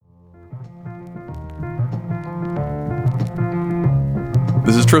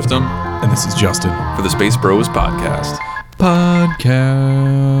This is Tristan. And this is Justin. For the Space Bros Podcast.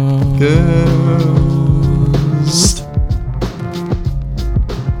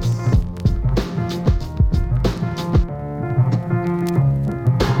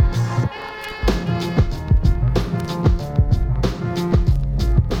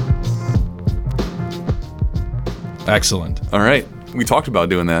 Excellent. All right. We talked about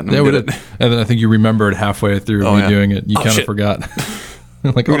doing that. Yeah, we did. And then I think you remembered halfway through me doing it. You kind of forgot.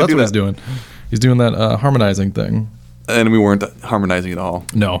 Like, oh, that's what he's doing. He's doing that harmonizing thing. And we weren't harmonizing at all.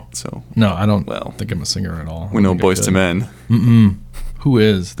 No. No, I don't think I'm a singer at all. We know Boys to Men. Who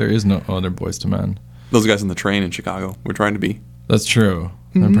is? There is no other Boys to Men. Those guys on the train in Chicago. We're trying to be. That's true.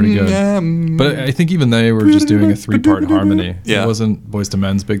 They're pretty good. But I think even they were just doing a 3-part harmony. Yeah. It wasn't Boys to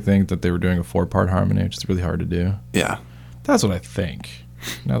Men's big thing that they were doing a 4-part harmony, which is really hard to do. Yeah. That's what I think.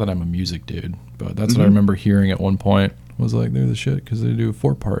 Not that I'm a music dude, but that's what I remember hearing at one point. Was like, they're the shit because they do a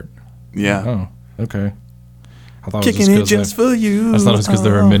 4-part. Yeah. Oh, okay. I thought Kicking it just for you. I thought it was because they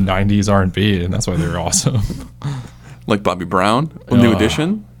were mid-90s R&B, and that's why they were awesome. Like Bobby Brown, New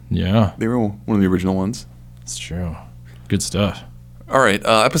Edition. Yeah. They were one of the original ones. It's true. Good stuff. All right,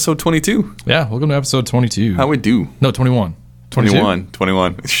 episode 22. Yeah, welcome to episode 22. How we do? No, 21.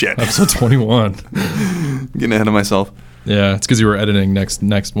 21. Shit. Episode 21. Getting ahead of myself. Yeah, it's because you were editing next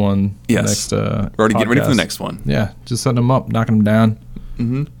one. Yes. We're already getting ready for the next one. Yeah, just setting them up, knocking them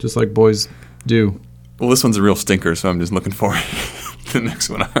down, just like boys do. Well, this one's a real stinker, so I'm just looking forward to the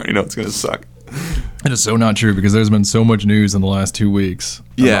next one. I already know it's going to suck. It is so not true because there's been so much news in the last 2 weeks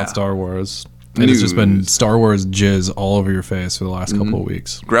about Star Wars. And it's just been Star Wars jizz all over your face for the last couple of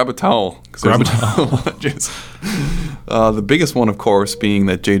weeks. Grab a towel. Grab a towel. A lot of jizz. The biggest one, of course, being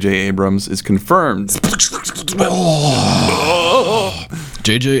that J.J. Abrams is confirmed.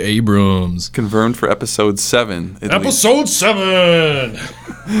 J.J. Abrams. Confirmed for episode 7. Episode 7!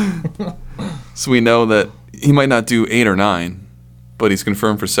 So we know that he might not do 8 or 9, but he's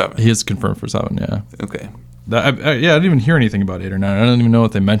confirmed for 7. He is confirmed for 7, yeah. Okay. I didn't even hear anything about 8 or 9. I don't even know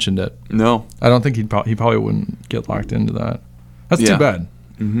if they mentioned it. No. I don't think he probably wouldn't get locked into that. That's too bad.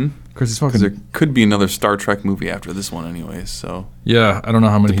 Because he's fucking... There could be another Star Trek movie after this one anyways, so... Yeah, I don't know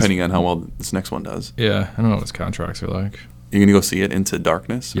how many... Depending on how well this next one does. Yeah, I don't know what his contracts are like. You're going to go see it, Into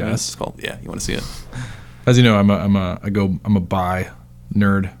Darkness? Yes. It's called, you want to see it. As you know, I'm a bi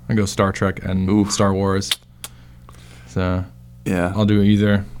nerd. I go Star Trek and Star Wars. So... Yeah. I'll do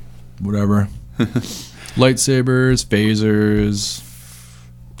either. Whatever. Lightsabers, phasers,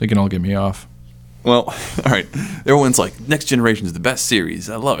 they can all get me off. Well, all right. Everyone's like, Next Generation is the best series.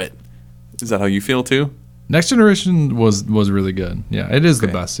 I love it. Is that how you feel too? Next Generation was really good. Yeah, it is the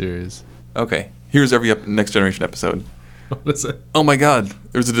best series. Okay. Here's every Next Generation episode. What is it? Oh my God,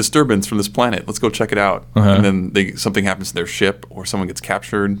 there's a disturbance from this planet. Let's go check it out. And then something happens to their ship or someone gets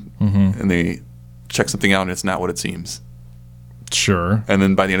captured and they check something out and it's not what it seems. Sure. And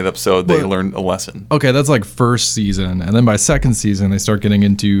then by the end of the episode, they learn a lesson. Okay, that's like first season. And then by second season, they start getting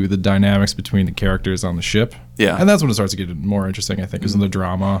into the dynamics between the characters on the ship. Yeah. And that's when it starts to get more interesting, I think, is in the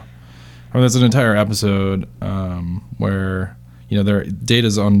drama. I mean, there's an entire episode where,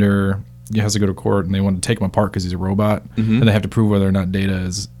 Data's he has to go to court and they want to take him apart because he's a robot. And they have to prove whether or not Data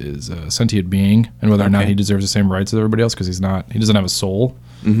is a sentient being and whether or not he deserves the same rights as everybody else because he doesn't have a soul.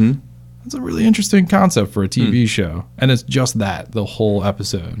 It's a really interesting concept for a TV show. And it's just that, the whole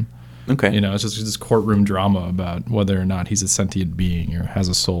episode. Okay. It's just this courtroom drama about whether or not he's a sentient being or has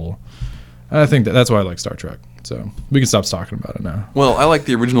a soul. I think that's why I like Star Trek. So we can stop talking about it now. Well, I like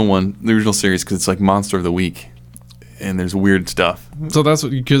the original series because it's like Monster of the Week. And there's weird stuff. So that's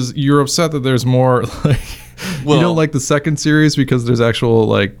because you're upset that there's more you don't like the second series because there's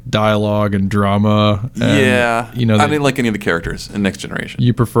actual dialogue and drama. And, I didn't like any of the characters in Next Generation.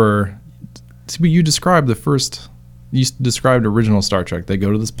 You prefer... See, you described original Star Trek. They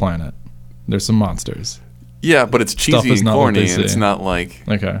go to this planet. There's some monsters. Yeah, but it's cheesy and corny, and it's not like...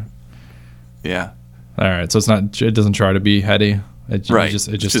 Okay. Yeah. All right, so it doesn't try to be heady. It just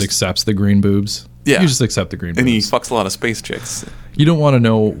accepts the green boobs. Yeah. You just accept the green boobs. And he fucks a lot of space chicks. You don't want to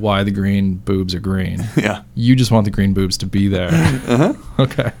know why the green boobs are green. Yeah. You just want the green boobs to be there.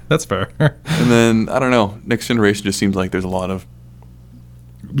 Okay, that's fair. And then, I don't know, Next Generation just seems like there's a lot of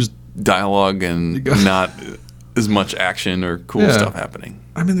just dialogue and not as much action or cool stuff happening.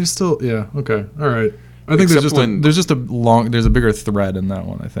 I mean, there's still... Yeah, okay, all right. I think there's a bigger thread in that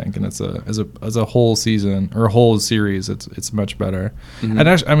one, I think, and it's as a whole season or a whole series, it's much better. And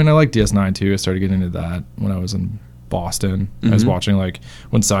actually, I mean, I like DS9 too. I started getting into that when I was in Boston. I was watching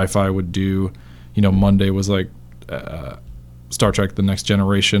when Sci-Fi would do, Monday was Star Trek: The Next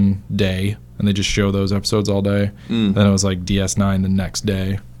Generation day, and they just show those episodes all day. Then it was like DS9 the next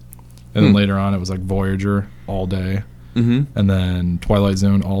day, and then later on it was like Voyager all day, and then Twilight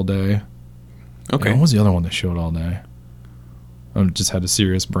Zone all day. Okay. And what was the other one that showed all day? I just had a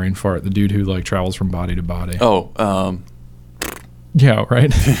serious brain fart. The dude who like travels from body to body. Oh, Yeah,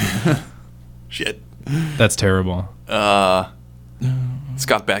 right. shit. That's terrible.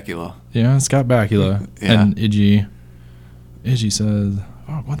 Scott Bakula. Yeah, Scott Bakula Yeah. and Iggy. Iggy says,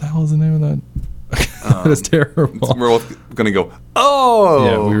 "Oh, what the hell is the name of that?" That's terrible. We're both gonna go. Oh,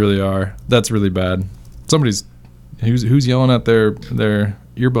 Yeah, we really are. That's really bad. Somebody's who's yelling at their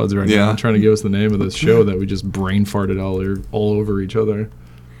earbuds right now, trying to give us the name of this show that we just brain farted all over each other.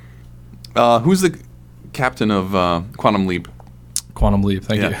 Who's the captain of Quantum Leap? Quantum Leap.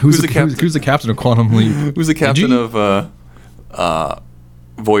 Thank Yeah. you. Who's the captain of Quantum Leap? Who's the captain Iggy? of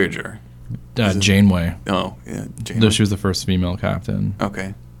Voyager? Janeway. Oh, yeah, Janeway. No, she was the first female captain.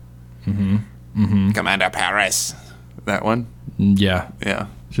 Okay. Commander Paris. That one? Yeah, Yeah.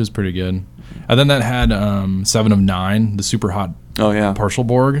 she was pretty good. And then that had 7 of 9, the super hot Oh, yeah. partial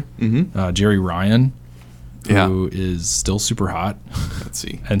Borg, Jerry Ryan, Yeah. who is still super hot Let's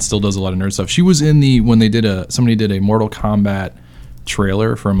see. and still does a lot of nerd stuff. She was in when they did somebody did a Mortal Kombat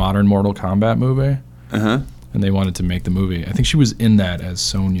trailer for a modern Mortal Kombat movie, Uh-huh. and they wanted to make the movie. I think she was in that as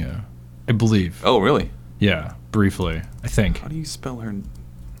Sonya, I believe. Oh, really? Yeah, briefly, I think. How do you spell her?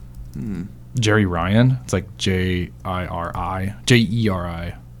 Jerry Ryan. It's like Jeri,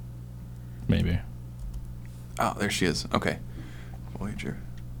 Jeri, maybe. Oh, there she is. Okay. Voyager.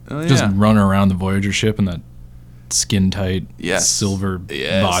 Oh, yeah. Just running around the Voyager ship in that skin tight silver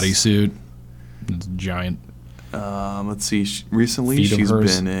bodysuit. It's giant. Let's see. Recently, Feet of she's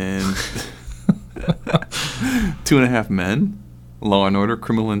hers. been in 2.5 Men, Law and Order,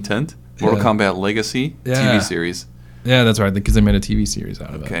 Criminal Intent, Mortal Yeah. Kombat Legacy Yeah. TV series. Yeah, that's right. Because they made a TV series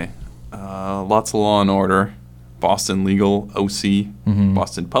out of it. Okay. Lots of Law and Order, Boston Legal, OC,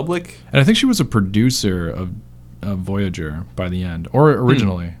 Boston Public. And I think she was a producer of Voyager by the end, or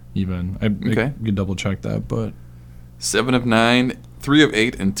originally even. I could double check that, but 7 of 9, 3 of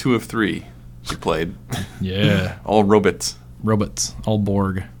 8, and 2 of 3. She played. yeah, All robots. robots, all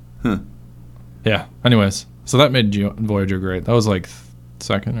Borg. Huh. Yeah. Anyways, so that made Voyager great. That was like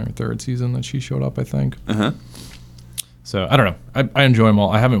second or third season that she showed up, I think. Uh-huh. So I don't know. I enjoy them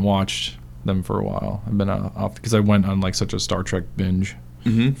all. I haven't watched them for a while. I've been off because I went on like such a Star Trek binge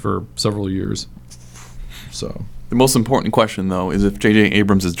for several years. So The most important question, though, is if J.J.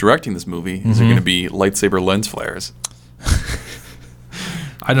 Abrams is directing this movie, is there going to be lightsaber lens flares?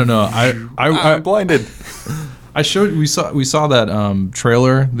 I don't know. I'm blinded. I showed we saw that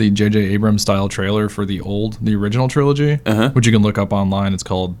trailer, the J.J. Abrams style trailer for the original trilogy, which you can look up online. It's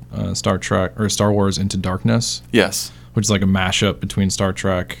called Star Wars Into Darkness. Yes. Which is like a mashup between Star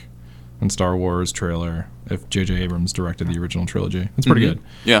Trek and Star Wars trailer. If J.J. Abrams directed the original trilogy, it's pretty good.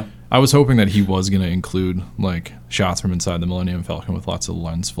 Yeah. I was hoping that he was going to include like shots from inside the Millennium Falcon with lots of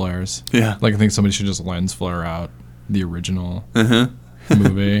lens flares. Yeah. Like I think somebody should just lens flare out the original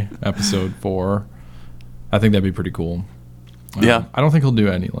movie, Episode 4. I think that'd be pretty cool. Yeah. I don't think he'll do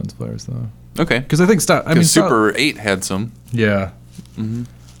any lens flares though, Okay. because I think Super 8 had some. Yeah.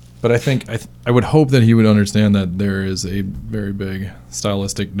 But I think I would hope that he would understand that there is a very big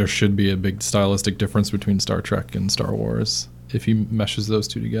there should be a big stylistic difference between Star Trek and Star Wars. If he meshes those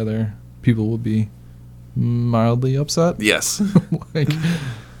two together, people will be mildly upset. Yes. Like,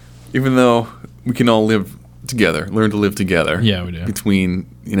 Even though we can all live together, learn to live together. Yeah, we do. Between,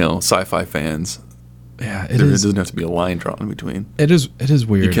 sci-fi fans. yeah, There doesn't have to be a line drawn in between. It is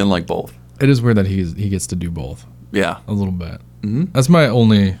weird. You can like both. It is weird that he gets to do both Yeah. a little bit. That's my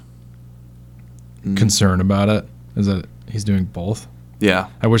only concern about it, is that he's doing both. Yeah.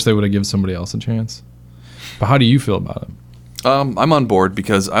 I wish they would have given somebody else a chance. But how do you feel about it? I'm on board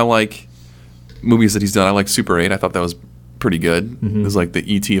because I like movies that he's done. I like Super 8. I thought that was pretty good. It was like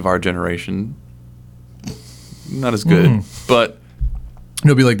the E.T. of our generation. Not as good, but...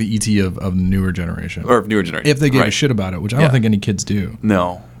 It'll be like the ET of newer generation. Or of newer generation. If they gave a shit about it, which I don't think any kids do.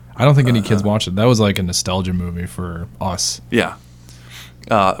 No. I don't think any kids watch it. That was like a nostalgia movie for us. Yeah.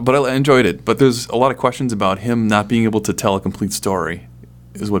 But I enjoyed it. But there's a lot of questions about him not being able to tell a complete story,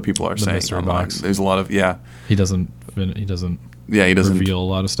 is what people are saying. mystery online. box. There's a lot of, He doesn't reveal a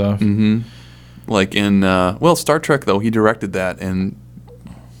lot of stuff. Like in, Star Trek, though, he directed that, and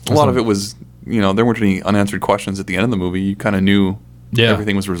a lot of it was, there weren't any unanswered questions at the end of the movie. You kind of knew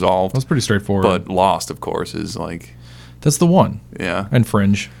everything was resolved. That's pretty straightforward. But Lost, of course, is like... That's the one. Yeah. And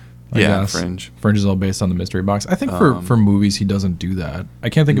Fringe. I guess. Fringe. Fringe is all based on the mystery box. I think for movies he doesn't do that. I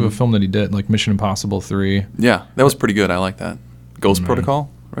can't think of a film that he did, like Mission Impossible 3. Yeah, that was pretty good. I like that. Ghost Protocol,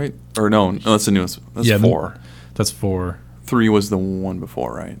 right? Or no, that's the newest. That's 4. That's 4. 3 was the one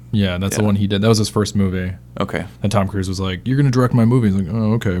before, right? Yeah, that's the one he did. That was his first movie. Okay. And Tom Cruise was like, "You're going to direct my movie." He's like,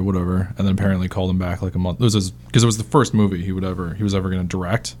 "Oh, okay, whatever." And then apparently called him back like a month. It was because it was the first movie he was ever going to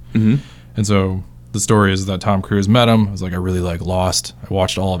direct. Mm-hmm. And so the story is that Tom Cruise met him. I was like, "I really like Lost. I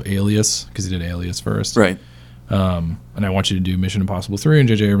watched all of Alias because he did Alias first." Right. And I want you to do Mission Impossible 3. And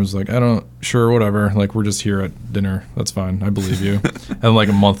J.J. Abrams was like, sure, whatever. Like, we're just here at dinner. That's fine. I believe you. And like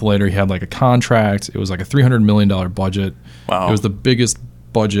a month later, he had like a contract. It was like a $300 million budget. Wow. It was the biggest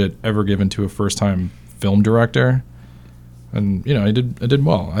budget ever given to a first-time film director. And, you know, I did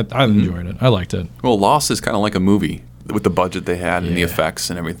well. I enjoyed it. I liked it. Well, Lost is kind of like a movie with the budget they had and the effects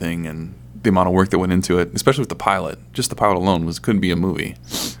and everything and the amount of work that went into it, especially with the pilot. Just the pilot alone couldn't be a movie.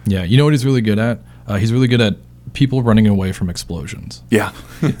 Yeah. You know what he's really good at? He's really good at people running away from explosions. Yeah.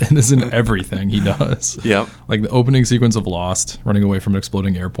 And it's in everything he does. Yep. Like the opening sequence of Lost, running away from an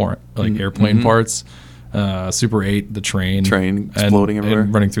exploding airplane parts. Super 8, the train exploding everywhere.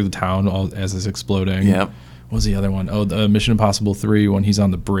 And running through the town as it's exploding. Yep. What was the other one? Oh, the Mission Impossible 3 when he's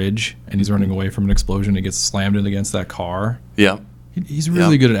on the bridge and he's running away from an explosion and gets slammed in against that car. Yep. He's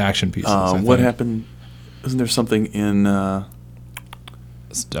really good at action pieces. What happened? Isn't there something in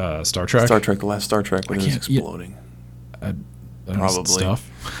Star Trek? The last Star Trek when it was exploding. Probably. Stuff.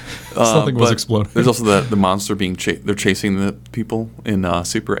 Something was exploding. There's also the monster they're chasing the people in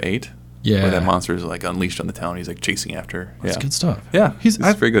Super 8. Yeah. Where that monster is like unleashed on the town. He's like chasing after. That's good stuff. Yeah. He's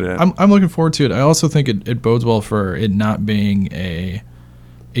very good at it. I'm looking forward to it. I also think it bodes well for it not being a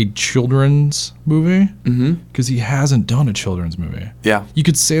children's movie because he hasn't done a children's movie. Yeah. You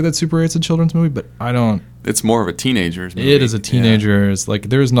could say that Super 8's a children's movie, but I don't. It's more of a teenager's movie. It is a teenager's. Like,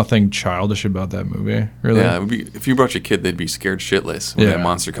 there's nothing childish about that movie, really. Yeah, if you brought your kid, they'd be scared shitless when that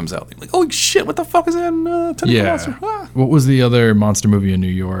monster comes out. They'd be like, holy shit, what the fuck is that tentacle monster? Ah. What was the other monster movie in New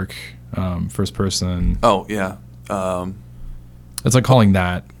York? First person. Oh, yeah. It's like calling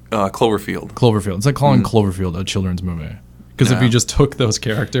that... Cloverfield. It's like calling Cloverfield a children's movie. Because if you just took those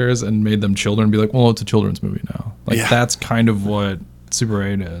characters and made them children, be like, well, it's a children's movie now. Like, that's kind of what Super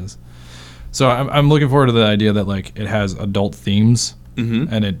 8 is. So I'm looking forward to the idea that like it has adult themes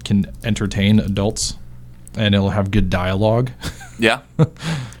and it can entertain adults and it'll have good dialogue. Yeah. Well,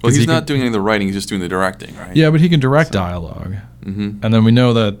 he's not doing any of the writing; he's just doing the directing, right? Yeah, but he can direct dialogue. And then we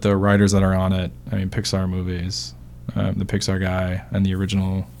know that the writers that are on it, I mean, Pixar movies, the Pixar guy and the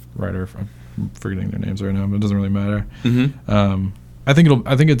original writer, I'm forgetting their names right now, but it doesn't really matter. I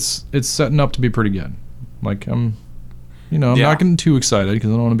think it's setting up to be pretty good. Like I'm not getting too excited because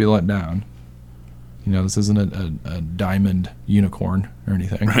I don't want to be let down. You know, this isn't a diamond unicorn or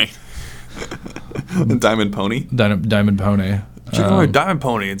anything. Right. The diamond pony? Diamond pony. Check out our diamond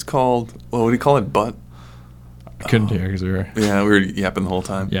pony. It's called, what do you call it? Butt? I couldn't hear because we were... Yeah, we were yapping the whole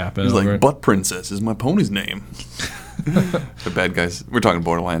time. Yapping. He's like, Butt Princess is my pony's name. The bad guys. We're talking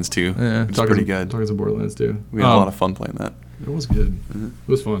Borderlands 2. Yeah. It's pretty good. Talking some Borderlands 2. We had a lot of fun playing that. It was good. It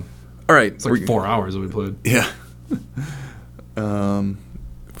was fun. All right. It's like 4 hours that we played. Yeah.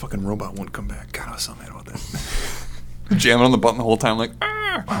 Fucking robot wouldn't come back. God, I was so mad about that. Jamming on the button the whole time, like,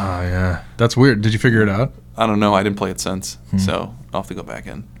 ah! Oh, yeah. That's weird. Did you figure it out? I don't know. I didn't play it since, so I'll have to go back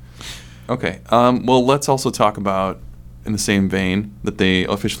in. Okay. Well, let's also talk about, in the same vein, that they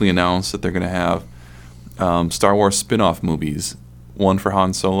officially announced that they're going to have Star Wars spin-off movies, one for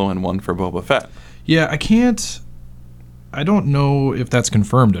Han Solo and one for Boba Fett. Yeah, I don't know if that's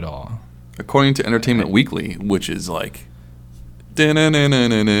confirmed at all. According to Entertainment Weekly, which is like...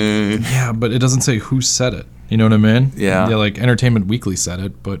 Yeah, but it doesn't say who said it. You know what I mean? Yeah. Yeah, like Entertainment Weekly said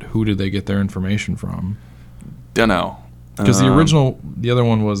it, but who did they get their information from? Dunno. Because the other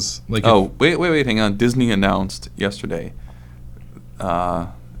one was like... Wait, hang on. Disney announced yesterday.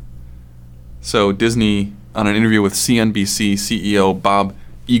 So Disney, on an interview with CNBC CEO Bob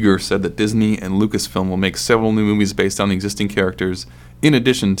Iger, said that Disney and Lucasfilm will make several new movies based on the existing characters, in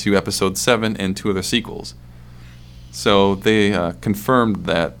addition to Episode 7 and 2 other sequels. So they confirmed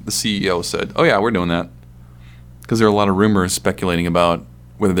that the CEO said, oh yeah, we're doing that. Because there are a lot of rumors speculating about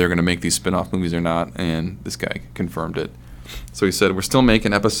whether they're going to make these spin-off movies or not, and this guy confirmed it. So he said, we're still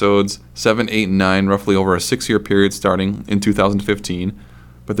making episodes 7, 8, and 9 roughly over a 6-year period starting in 2015,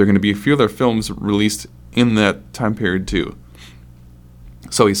 but there are going to be a few other films released in that time period too.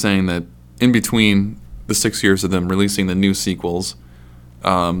 So he's saying that in between the 6 years of them releasing the new sequels,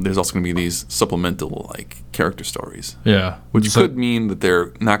 there's also going to be these supplemental like character stories. Yeah. Which could mean that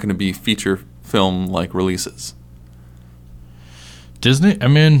they're not going to be feature film like releases. Disney, I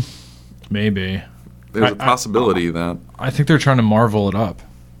mean, maybe. There's a possibility that. I think they're trying to Marvel it up,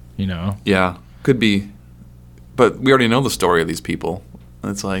 you know? Yeah, could be. But we already know the story of these people.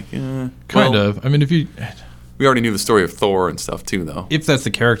 It's like, Kind of. I mean, we already knew the story of Thor and stuff too, though. if that's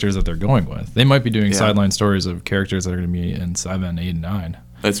the characters that they're going with, they might be doing sideline stories of characters that are going to be in 7, 8, and 9.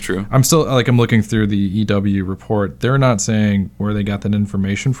 That's true. I'm still I'm looking through the EW report. They're not saying where they got that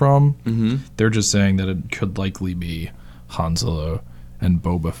information from. Mm-hmm. They're just saying that it could likely be Han Solo and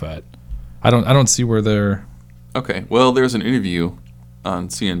Boba Fett. I don't see where they're. Okay. Well, there's an interview on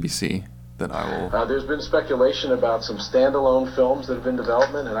CNBC that I will. There's been speculation about some standalone films that have been in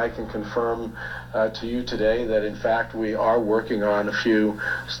development, and I can confirm to you today that in fact we are working on a few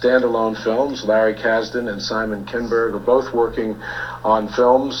standalone films. Larry Kasdan and Simon Kinberg are both working on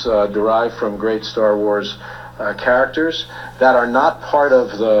films derived from great Star Wars characters that are not part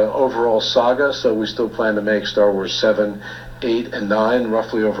of the overall saga, so we still plan to make Star Wars 7, 8, and 9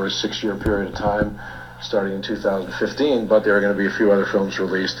 roughly over a 6-year period of time, starting in 2015, but there are going to be a few other films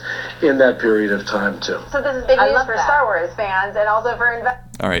released in that period of time too. So this is big news for Star Wars fans and also for investors.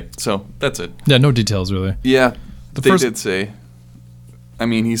 All right, so that's it. Yeah, no details really. Yeah, they did say. I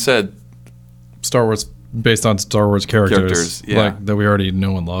mean, he said Star Wars based on Star Wars characters yeah. like that we already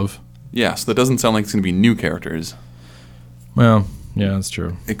know and love. Yeah, so that doesn't sound like it's going to be new characters. Well, yeah, that's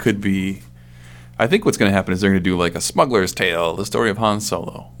true. It could be. I think what's going to happen is they're going to do like a smuggler's tale, the story of Han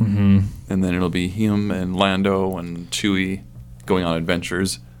Solo. Mm-hmm. And then it'll be him and Lando and Chewie going on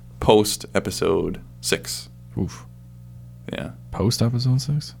adventures post episode 6. Oof. Yeah. Post episode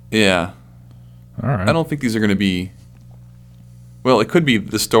 6? Yeah. All right. I don't think these are going to be. Well, it could be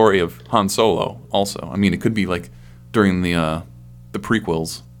the story of Han Solo also. I mean, it could be like during the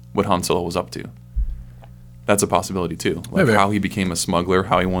prequels what Han Solo was up to. That's a possibility too. Like Maybe. how he became a smuggler,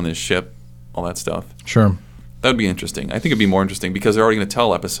 how he won his ship. All that stuff. Sure. That would be interesting. I think it'd be more interesting because they're already going to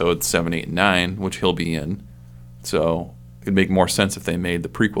tell episodes 7, 8, and 9, which he'll be in. So it'd make more sense if they made the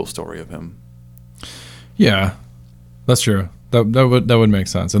prequel story of him. Yeah, that's true. That would make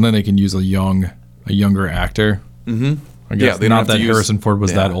sense. And then they can use a younger actor. Mm-hmm. I guess they don't not have to that use- Harrison Ford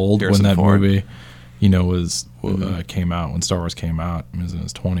was that old Harrison when that Ford. movie, was came out, when Star Wars came out. He was in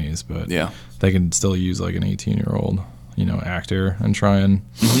his 20s, but Yeah. they can still use like an 18-year-old, actor and try and.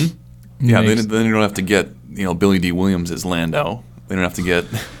 Mm-hmm. Yeah, make- then you don't have to get Billy D. Williams as Lando. They don't have to get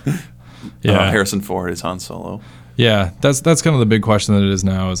Yeah. Harrison Ford as Han Solo. Yeah, that's kind of the big question that it is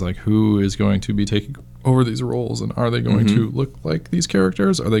now, is like who is going to be taking over these roles, and are they going to look like these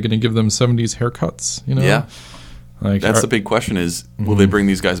characters? Are they going to give them 70s haircuts? Yeah. Like That's the big question is, will they bring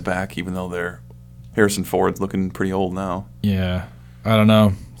these guys back even though they're Harrison Ford's looking pretty old now? Yeah, I don't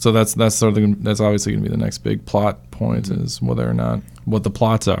know. So that's obviously going to be the next big plot point, is whether or not what the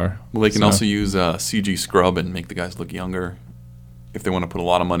plots are. Well, they can also use CG scrub and make the guys look younger if they want to put a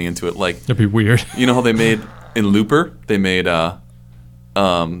lot of money into it. Like, That'd be weird. you know how they made in Looper? They made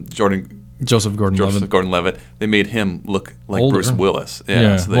Joseph Gordon-Levitt. Gordon-Levitt. They made him look like Older. Bruce Willis.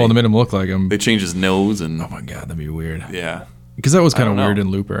 Yeah. So Well, they made him look like him. they changed his nose and Oh my god, that'd be weird. yeah. Because that was kind of I don't weird know. in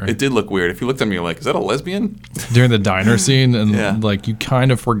Looper. It did look weird. If you looked at me, you're like, is that a lesbian? During the diner scene, and Yeah. like you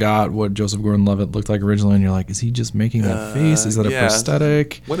kind of forgot what Joseph Gordon-Levitt looked like originally, and you're like, is he just making that face? Is that yeah. a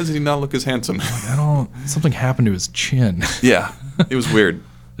prosthetic? Why does he not look as handsome? Something happened to his chin. Yeah, it was weird.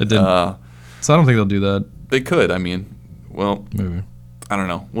 It didn't. So I don't think they'll do that. They could. I mean, well, Maybe. I don't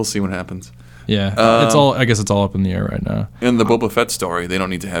know. We'll see what happens. Yeah, I guess it's all up in the air right now. In the Boba Fett story, they don't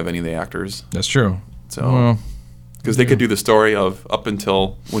need to have any of the actors. That's true. So, because they could do the story of up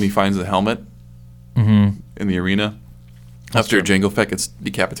until when he finds the helmet in the arena. After Jango Fett gets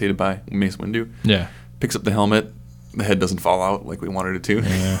decapitated by Mace Windu, Yeah. picks up the helmet, the head doesn't fall out like we wanted it to.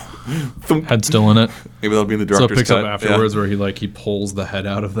 Yeah. Thump. Head still in it. Maybe that'll be in the So director's it picks cut. up afterwards where he pulls the head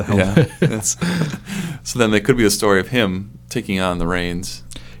out of the Yeah. helmet. Yeah. So then there could be a story of him taking on the reins.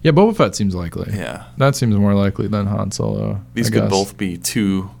 Yeah, Boba Fett seems likely. Yeah. That seems more likely than Han Solo. These I could guess. both be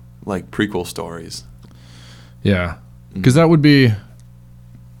two like prequel stories. Yeah, because that would be.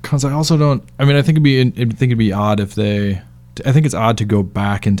 Because I also don't. I mean, I think it'd be odd if they. I think it's odd to go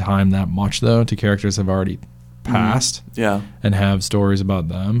back in time that much though to characters that have already passed Yeah. and have stories about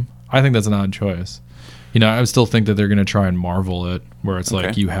them. I think that's an odd choice. I still think that they're going to try and Marvel it, where it's like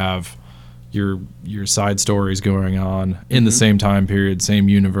Okay. you have your side stories going on in the same time period, same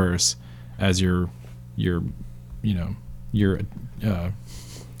universe as your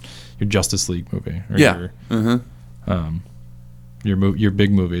Justice League movie. Or Yeah. your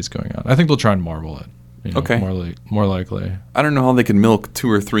big movies going on. I think they'll try and Marvel it. Okay. More likely. I don't know how they could milk 2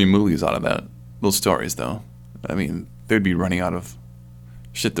 or 3 movies out of those stories though. I mean, they'd be running out of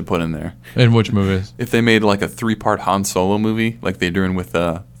shit to put in there. In which movies? If they made like a 3-part Han Solo movie, like they're doing with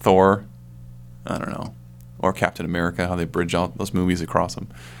Thor I don't know. Or Captain America, how they bridge out those movies across them.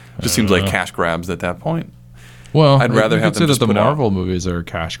 Just seems like cash grabs at that point. Well, I'd rather have them just that the put out- Marvel movies are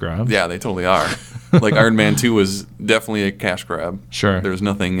cash grabs. Yeah, they totally are. Like Iron Man 2 was definitely a cash grab. Sure. There's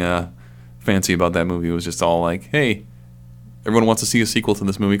nothing fancy about that movie. It was just all like, hey, everyone wants to see a sequel to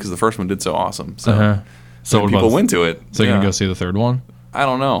this movie because the first one did so awesome. So, So what people about- went to it. So you're gonna go see the third one? I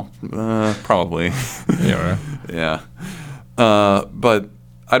don't know. Probably. Yeah. Right. Yeah. But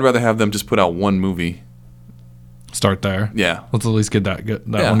I'd rather have them just put out one movie. Start there. Yeah. Let's at least get that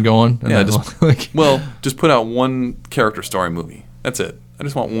Yeah. one going. And Yeah, then just- like, Well, just put out one character story movie. That's it. I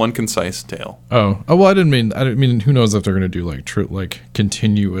just want one concise tale. oh well, I didn't mean. Who knows if they're gonna do like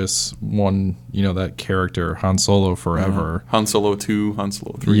continuous one? You know, that character Han Solo forever. Han Solo 2, Han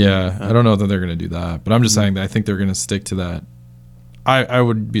Solo 3. Yeah, I don't know that they're going to do that, but I'm just saying that I think they're going to stick to that. I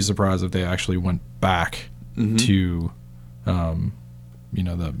would be surprised if they actually went back to,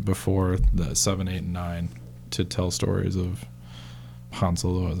 the before the 7, 8, and 9 to tell stories of Han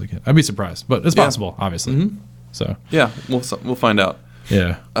Solo as a kid. I'd be surprised, but it's possible, obviously. So Yeah, we'll find out.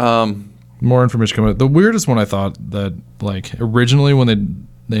 yeah, more information coming. The weirdest one I thought that like originally when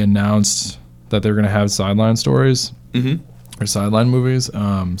they announced that they were going to have sideline stories. Or sideline movies,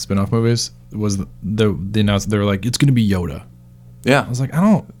 spin-off movies, was they announced they were like, it's gonna be Yoda. Yeah. I was like, I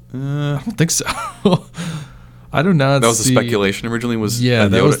don't think so. I do not. That was the see- speculation originally. Was Yeah,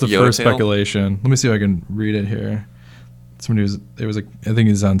 that was the Yoda first tale? speculation. Let me see if I can read it here. Somebody was it was like I think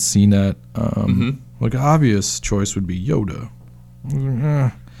it's on CNET. Like obvious choice would be Yoda. I was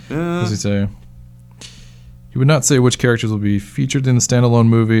like, what does he say? He would not say which characters will be featured in the standalone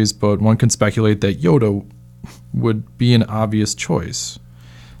movies, but one can speculate that Yoda would be an obvious choice.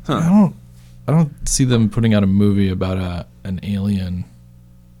 I don't see them putting out a movie about an alien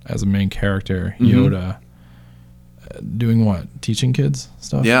as a main character, Yoda, doing what? Teaching kids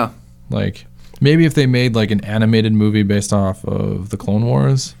stuff? Yeah. Like maybe if they made like an animated movie based off of the Clone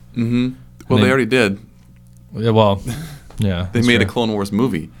Wars. Well, they already did. Yeah, well, yeah. They made a Clone Wars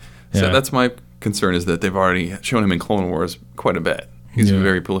movie. So Yeah. that's my concern, is that they've already shown him in Clone Wars quite a bit. He's Yeah.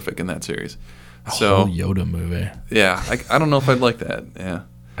 very prolific in that series. whole So Yoda movie. yeah, I don't know if I'd like that. Yeah.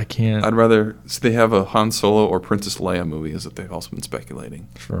 I can't. I'd rather they have a Han Solo or Princess Leia movie, as that they've also been speculating.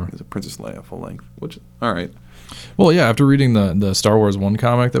 Sure. There's a Princess Leia full length. Which all right. Well, yeah. After reading the Star Wars 1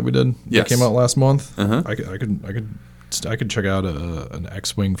 comic that we did, Yes. that came out last month, Uh-huh. I could check out an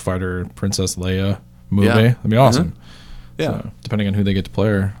X-wing fighter Princess Leia movie. Yeah. That'd be awesome. Yeah. So, depending on who they get to play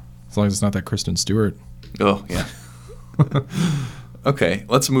her, as long as it's not that Kristen Stewart. Oh yeah. Okay,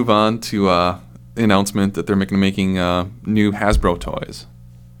 let's move on to the announcement that they're making new Hasbro toys.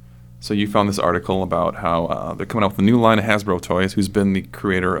 So you found this article about how they're coming out with a new line of Hasbro toys, who's been the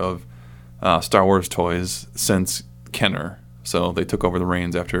creator of Star Wars toys since Kenner. So they took over the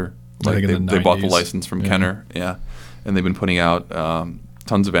reins after I think in the they bought the 90s. license from Yeah. Kenner. Yeah, and they've been putting out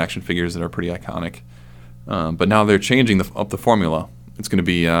tons of action figures that are pretty iconic. But now they're changing up the formula. It's going to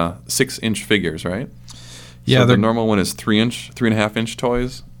be 6-inch figures, right? Yeah, So the they're- normal one is 3.5-inch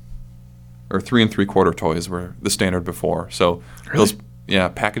toys, or 3 3/4 toys were the standard before. So those,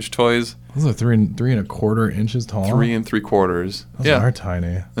 package toys, Those are 3 3.25 inches tall. 3 3/4. Those Yeah. are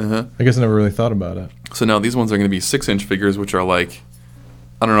tiny. Uh-huh. I guess I never really thought about it. So now these ones are going to be 6-inch figures, which are like,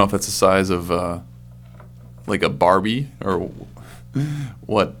 I don't know if that's the size of like a Barbie or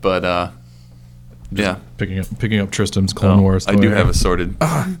what, but yeah. Picking up Tristan's Clone Wars. I do toy. have assorted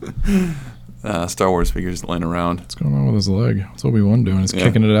Star Wars figures lying around. What's going on with his leg? What's Obi-Wan doing? He's Yeah.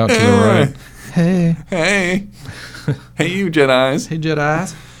 kicking it out to the right. Hey. Hey, hey, you Jedis. Hey,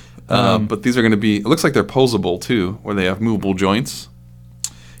 Jedi. But these are going to be. It looks like they're posable too, where they have movable joints.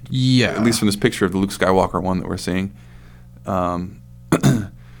 Yeah. At least from this picture of the Luke Skywalker one that we're seeing.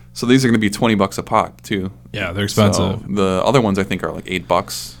 So these are going to be $20 a pop too. Yeah, they're expensive. So the other ones I think are like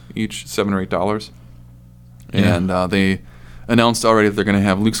 $8 each, $7 or $8. Yeah. And they announced already that they're going to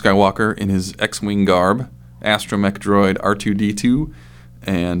have Luke Skywalker in his X-wing garb, astromech droid R2D2,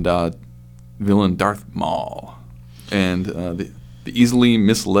 and villain Darth Maul, and the easily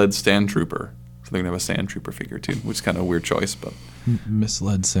misled Sand Trooper. So they're going to have a Sand Trooper figure too, which is kind of a weird choice, but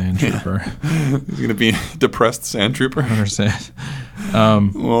Misled Sand Trooper. he's going to be a depressed Sand Trooper. I understand.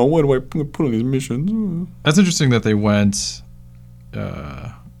 Well, what do I put on these missions? That's interesting that they went,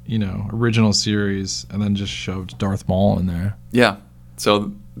 original series and then just shoved Darth Maul in there. Yeah.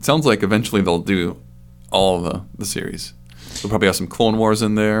 So it sounds like eventually they'll do all of the series. They'll probably have some Clone Wars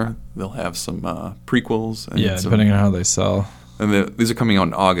in there. They'll have some prequels. And Yeah, some, depending on how they sell. And these are coming out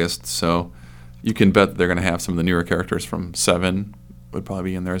in August, so you can bet that they're going to have some of the newer characters from 7 would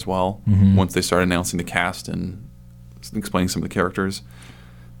probably be in there as well, once they start announcing the cast and explaining some of the characters.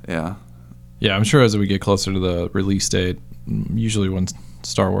 Yeah. Yeah, I'm sure as we get closer to the release date, usually when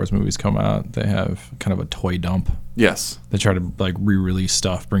Star Wars movies come out, they have kind of a toy dump. Yes. They try to like re-release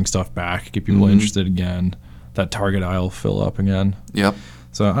stuff, bring stuff back, get people interested again. That Target aisle fill up again. Yep.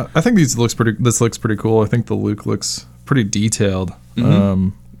 So I think this looks pretty cool. I think the Luke looks pretty detailed.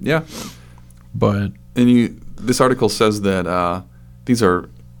 Yeah. But this article says that these are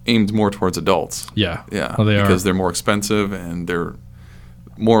aimed more towards adults. yeah, Yeah. well, they because are. they're more expensive and they're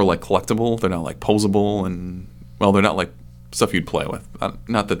more like collectible. They're not like posable and they're not like stuff you'd play with.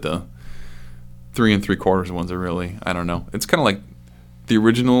 Not that the 3 3/4 ones are really. I don't know. It's kind of like the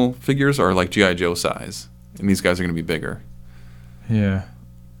original figures are like G.I. Joe size, and these guys are going to be bigger. Yeah,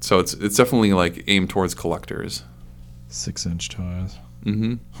 So it's definitely like aimed towards collectors. 6-inch toys.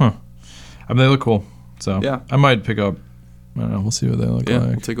 Mm-hmm. Huh. I mean, they look cool. So Yeah. I might pick up. I don't know. We'll see what they look Yeah, like.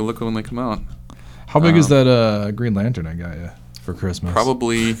 we'll take a look when they come out. How big is that Green Lantern I got you for Christmas?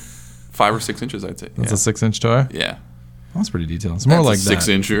 Probably 5 or 6 inches, I'd say. That's a 6-inch toy. Yeah. That's pretty detailed. It's more like a that.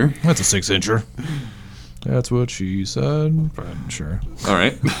 6-incher. That's a 6-incher. That's what she said. But sure. All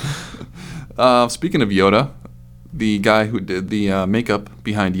right. Speaking of Yoda, the guy who did the makeup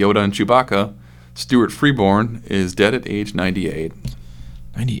behind Yoda and Chewbacca, Stuart Freeborn, is dead at age 98.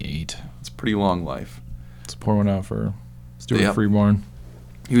 98. It's a pretty long life. Let's pour one out for Stuart Yep. Freeborn.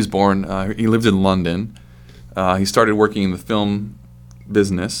 He was born, he lived in London. He started working in the film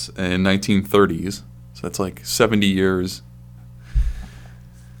business in 1930s. So that's like 70 years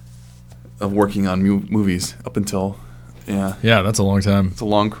of working on movies up until, Yeah, that's a long time. it's a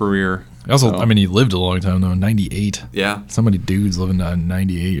long career. Also, So, I mean, he lived a long time though. 98. yeah. So many dudes living to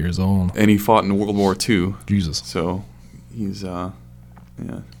 98 years old. And he fought in World War II. Jesus. So he's, yeah.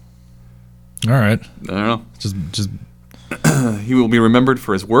 All right. I don't know. Just He will be remembered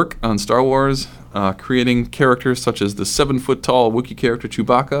for his work on Star Wars, creating characters such as the 7-foot-tall Wookiee character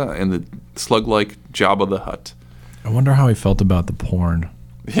Chewbacca and the slug-like Jabba the Hutt. I wonder how he felt about the porn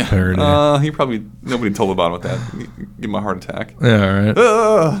parody. He probably nobody told about that. Give him a heart attack. Yeah, right.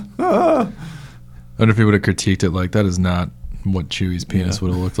 Ah. I wonder if he would have critiqued it like that is not what Chewie's penis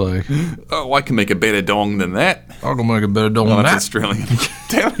would have looked like. Oh, I can make a better dong than that. I'll go make a better dome Oh, than that's that. Australian.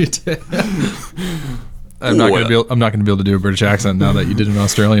 Damn it. I'm not gonna be able to do a British accent now that you did an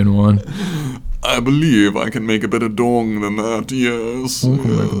Australian one. I believe I can make a better dong than that. Yes.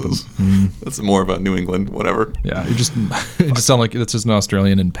 Yes. That's more about New England. Whatever. Yeah, you just it just sound like it's just an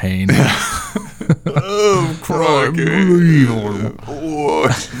Australian in pain. Oh, crikey.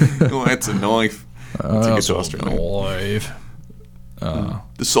 Oh, that's a knife. Take it to Australia. Live.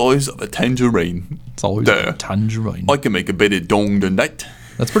 The size of a tangerine. It's always Duh. a tangerine. I can make a better dong than that.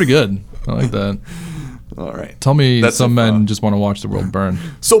 That's pretty good. I like that. All right. Tell me That's some if, men just want to watch the world burn.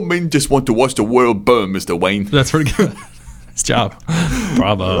 Some men just want to watch the world burn, Mr. Wayne. That's pretty good. Nice job.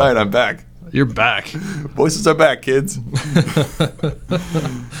 Bravo. All right, I'm back. You're back. Voices are back, kids.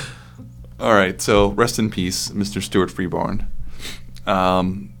 All right, so rest in peace, Mr. Stuart Freeborn.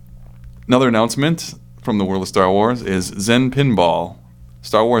 Another announcement from the world of Star Wars is Zen Pinball.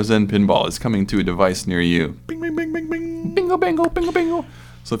 Star Wars Zen Pinball is coming to a device near you. Bing, bing, bing, bing, bing. Bingo, bingo, bingo, bingo.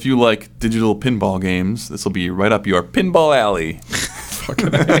 So if you like digital pinball games, this will be right up your pinball alley.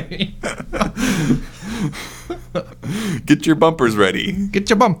 Get your bumpers ready. Get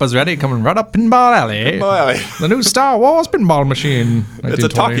your bumpers ready. Coming right up Pinball Alley. Pinball alley. The new Star Wars pinball machine. It's a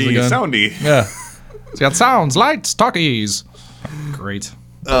 1920s talkie again. soundy. Yeah. It's got sounds, lights, talkies. Great.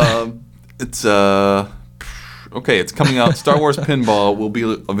 It's okay. It's coming out. Star Wars Pinball will be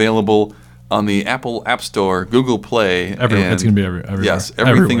available on the Apple App Store, Google Play. Everywhere. It's gonna be everywhere. Yes,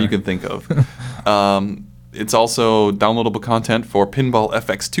 everything Everywhere. you can think of. It's also downloadable content for Pinball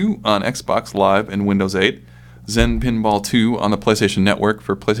FX2 on Xbox Live and Windows 8, Zen Pinball 2 on the PlayStation Network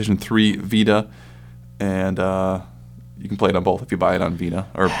for PlayStation 3, Vita, and you can play it on both if you buy it on Vita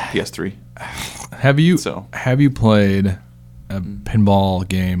or PS3. Have you So. played a pinball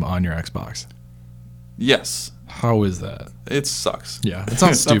game on your Xbox? Yes, How is that? it sucks. Yeah, it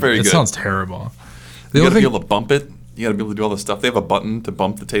sounds It's stupid. not very It good. sounds terrible. The You only gotta be thing- able to bump it. You gotta be able to do all the stuff. They have a button to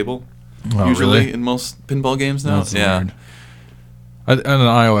bump the table. Oh, Usually really? in most pinball games now. That's Yeah. weird. On an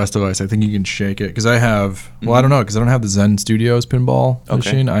iOS device, I think you can shake it because I have. Well, I don't know because I don't have the Zen Studios pinball Okay.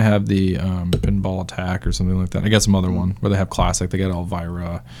 machine. I have the Pinball Attack or something like that. I got some other one where they have classic. They got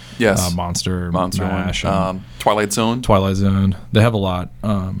Elvira, Yes. Monster Mash, Mash, and Twilight Zone. Twilight Zone. They have a lot.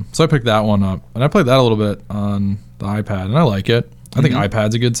 So I picked that one up and I played that a little bit on the iPad and I like it. I think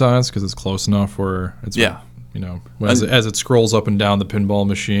iPad's a good size because it's close enough where it's Yeah. you know, as it scrolls up and down the pinball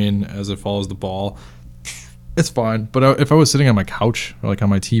machine as it follows the ball, it's fine. But if I was sitting on my couch or like on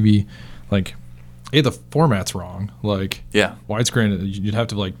my TV, like the format's wrong. Like, Yeah. widescreen, you'd have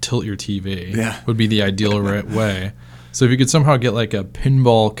to like tilt your TV. Yeah. Would be the ideal right way. So if you could somehow get like a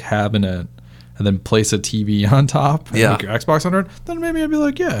pinball cabinet and then place a TV on top and Yeah. make your Xbox under it, then maybe I'd be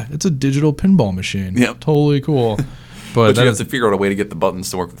like, yeah, it's a digital pinball machine. Yep. Totally cool. But But you have to figure out a way to get the buttons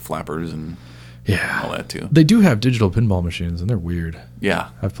to work with flappers and yeah, all that too. they do have digital pinball machines and they're weird. Yeah.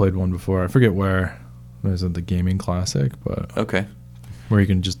 I've played one before. I forget where. Was it the Gaming Classic? But Okay. where you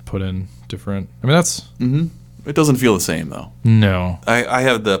can just put in different. I mean, that's It doesn't feel the same though. no. I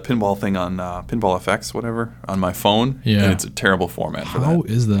have the pinball thing on Pinball FX, whatever, on my phone. Yeah. And it's a terrible format for How that.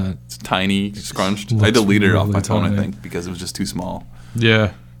 is that? It's tiny, scrunched. I Looks deleted it off really my phone, tiny. I think, because it was just too small.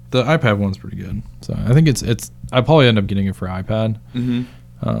 Yeah, the iPad one's pretty good. So I think it's. I probably end up getting it for iPad. Mm-hmm.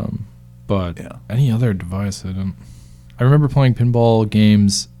 But Yeah. any other device, I don't. I remember playing pinball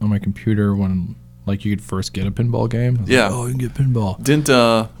games on my computer when like you could first get a pinball game. I was Yeah. like, oh, you can get pinball.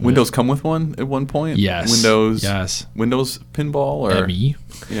 Didn't Windows come with one at one point? Yes. Windows. Yes. Windows Pinball or ME.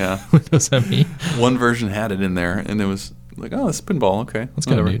 yeah. Windows ME. One version had it in there, and it was like, oh, it's pinball. Okay, That's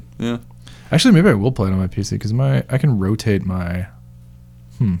kinda whatever. neat. Yeah. Actually, maybe I will play it on my PC because I can rotate my.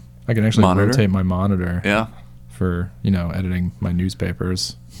 I can actually Monitor? rotate my monitor Yeah. for editing my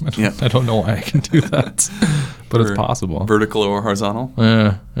newspapers. Yeah. I don't know why I can do that, but it's For possible. Vertical or horizontal.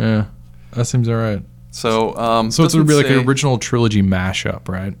 Yeah, that seems all right. So So it's doesn't be like say- an original trilogy mashup,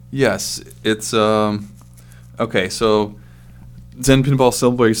 right? Yes, it's okay. So Zen Pinball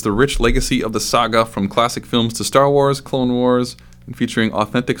celebrates the rich legacy of the saga from classic films to Star Wars, Clone Wars, and featuring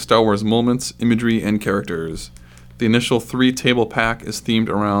authentic Star Wars moments, imagery, and characters. The initial 3-table pack is themed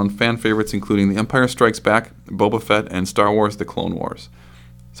around fan favorites including The Empire Strikes Back, Boba Fett, and Star Wars: The Clone Wars.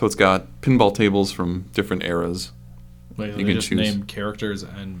 So it's got pinball tables from different eras. Wait, You can just choose. name characters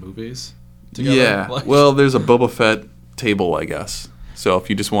and movies. Yeah. Well, there's a Boba Fett table, I guess. So if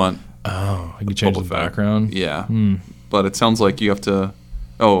you just want Oh, you can change Boba the Fett. background. Yeah. Hmm. But it sounds like you have to.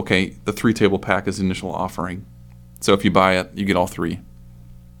 Oh, okay. The 3-table pack is the initial offering. So if you buy it, you get all 3.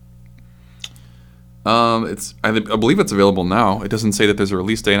 It's. I believe it's available now. It doesn't say that there's a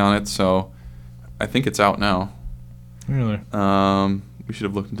release date on it, so I think it's out now. Really? We should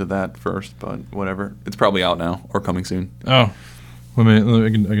have looked into that first, but whatever. It's probably out now or coming soon. Oh, I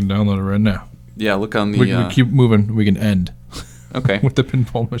can download it right now. Yeah, look on the. We keep moving. We can end Okay. with the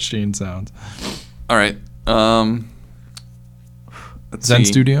pinball machine sounds. All right. Let's Zen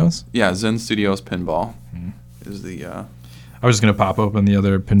see. Studios. Yeah, Zen Studios Pinball is the. I was just gonna pop open the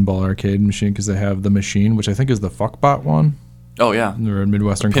other pinball arcade machine because they have the machine, which I think is the Fuckbot one. Oh yeah, They're a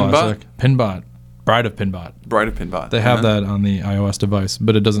Midwestern Pinbot? classic. Pinbot, Bride of Pinbot. Bride of Pinbot. They have that on the iOS device,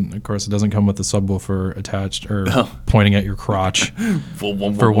 but it doesn't. Of course, it doesn't come with the subwoofer attached or pointing at your crotch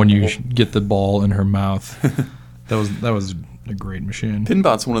for when you get the ball in her mouth. That was a great machine.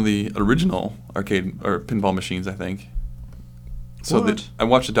 Pinbot's one of the original arcade or pinball machines, I think. So What? I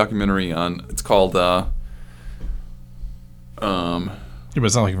watched a documentary on. It's called. Yeah, but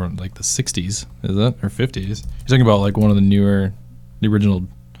it's not like from like the '60s, is it, or '50s? You're talking about like one of the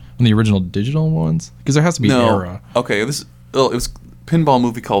original digital ones, because there has to be era. Okay, it was a pinball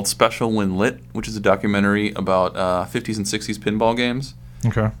movie called Special When Lit, which is a documentary about 50s and 60s pinball games.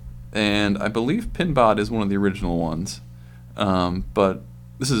 Okay. And I believe Pinbot is one of the original ones. But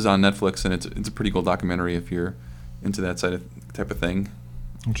this is on Netflix, and it's a pretty cool documentary if you're into that type of thing.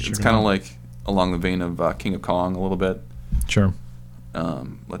 It's kind of like along the vein of King of Kong a little bit. Sure.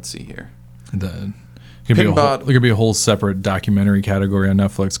 Let's see here. There could be a whole separate documentary category on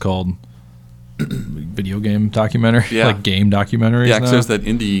Netflix called video game documentary, Yeah. like game documentaries. Yeah, 'cause now. there's that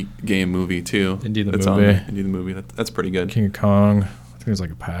indie game movie too. Indie the that's movie. On Indie the movie. That's pretty good. King of Kong. I think there's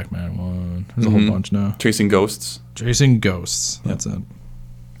like a Pac-Man one. There's a whole bunch now. Chasing Ghosts. Chasing Ghosts. That's it.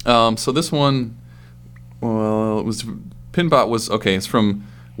 So this one, well, it was Pinbot was okay. It's from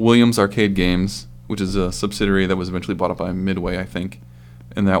Williams Arcade Games, which is a subsidiary that was eventually bought up by Midway, I think,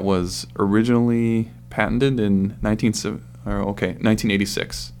 and that was originally patented in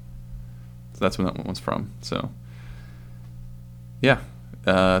 1986. So that's when that one was from. So yeah,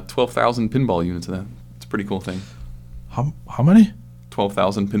 12,000 pinball units of that. It's a pretty cool thing. How many?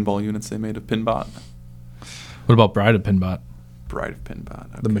 12,000 pinball units they made of Pinbot. What about Bride of Pinbot? Bride of Pinbot.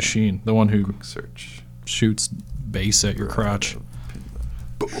 Okay. The machine, the one who Quick search. shoots bass at your crotch.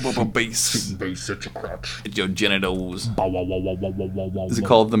 Base. Bass at your crotch. At your genitals. Bow, wow, wow, wow, wow, wow, wow, wow, Is it wow.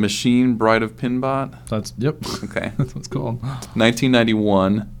 called The Machine Bride of Pinbot? That's yep. Okay. That's what it's called.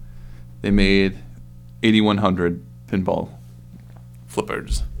 1991, they made 8,100 pinball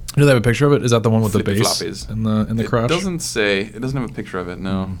flippers. Do they have a picture of it? Is that the one with Flippy the bass floppies. in the It crotch? doesn't say. It doesn't have a picture of it.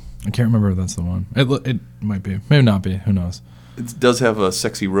 No. I can't remember if that's the one. It might be. Maybe not be. Who knows? It does have a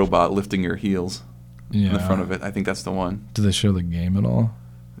sexy robot lifting your heels. in the front of it. I think that's the one. Do they show the game at all?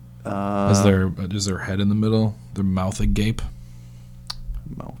 Is their head in the middle? Their mouth agape?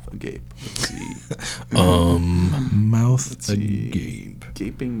 Mouth agape. Let's see. Mouth agape.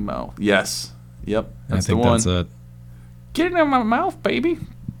 Gaping mouth. Yes. Yep. That's I think the one. that's it. Get it out of my mouth, baby.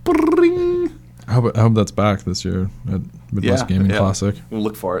 Bring. I hope that's back this year at Midwest Gaming Classic. We'll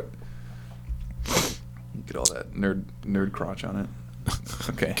look for it. Get all that nerd crotch on it.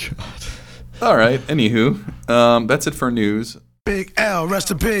 Okay. All right. Anywho, that's it for news. Big L, rest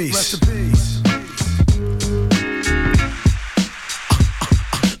in peace. Rest in peace.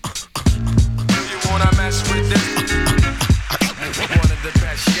 You wanna mess with this? One of the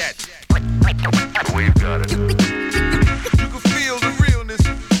best yet. We've got it. You can feel the realness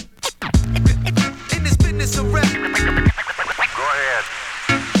in this business of rap. Go ahead.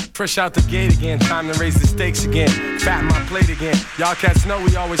 Fresh out the gate again, time to raise the stakes again. Fat my plate again. Y'all cats know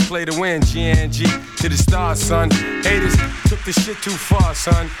we always play to win. GNG to the stars, son. Haters took the shit too far,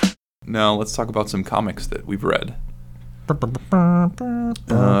 son. Now let's talk about some comics that we've read.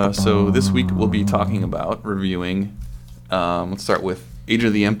 So this week we'll be talking about reviewing. Let's start with Age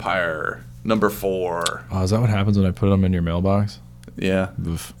of the Empire #4. Oh, is that what happens when I put them in your mailbox? Yeah,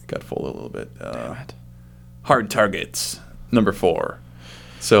 Oof. got full a little bit. Hard Targets #4.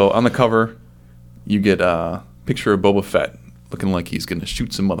 So on the cover, you get a picture of Boba Fett looking like he's gonna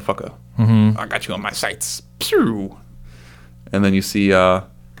shoot some motherfucker. Mm-hmm. I got you on my sights. Pew! And then you see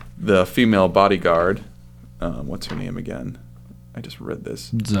the female bodyguard. What's her name again? I just read this.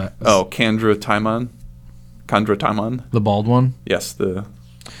 Kandra Taimon. The bald one? Yes,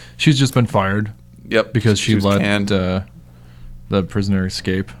 She's just been fired. Yep. Because she was let the prisoner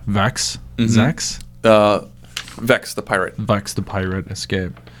escape. Vex? Mm-hmm. Zex? Vex the pirate. Vex the pirate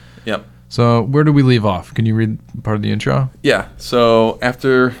escape. Yep. So where do we leave off? Can you read part of the intro? Yeah. So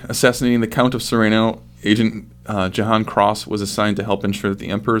after assassinating the Count of Sereno, Agent Jahan Cross was assigned to help ensure that the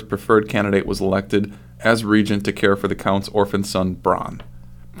Emperor's preferred candidate was elected as regent to care for the Count's orphan son, Bronn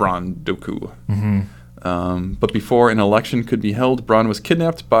Dooku. Mm-hmm. But before an election could be held, Bronn was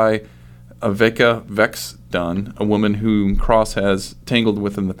kidnapped by Aveka Vex Dunn, a woman whom Cross has tangled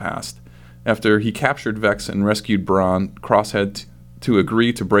with in the past. After he captured Vex and rescued Bronn, Cross had to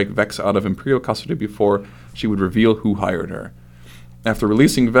agree to break Vex out of Imperial custody before she would reveal who hired her. After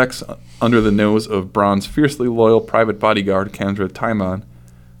releasing Vex under the nose of Bronn's fiercely loyal private bodyguard, Kandra Taimon,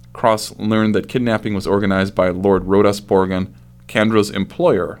 Cross learned that kidnapping was organized by Lord Rodas Borgon, Kandra's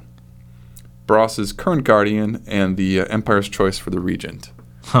employer, Bross's current guardian, and the Empire's choice for the regent.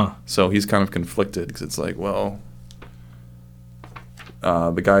 Huh. So he's kind of conflicted because it's like, well,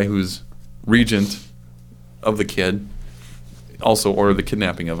 the guy who's regent of the kid also ordered the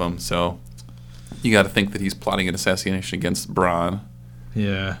kidnapping of him, so you got to think that he's plotting an assassination against Bronn.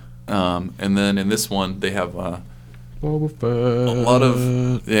 Yeah. And then in this one, they have Boba Fett. a lot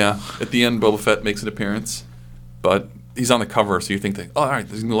of at the end, Boba Fett makes an appearance, but he's on the cover, so you think that, oh, all right,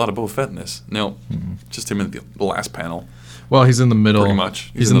 there's gonna be a lot of Boba Fett in this. No, just him in the last panel. Well, he's in the middle. Pretty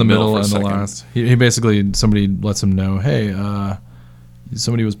much. He's in the middle and the second. last. He basically, somebody lets him know, hey,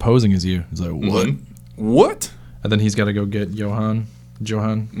 somebody was posing as you. He's like, what? What? And then he's got to go get Johan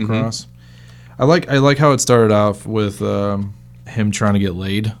Cross. I like how it started off with him trying to get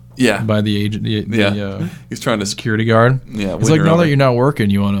laid. Yeah. By the agent. He's trying to security guard. Yeah. He's like, now that you're not working,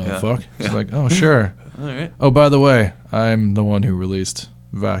 you want to fuck? He's like, oh sure. All right. Oh, by the way, I'm the one who released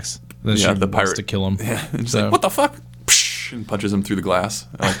Vex. Then she the wants pirate to kill him. Yeah. And she's like, what the fuck? And punches him through the glass.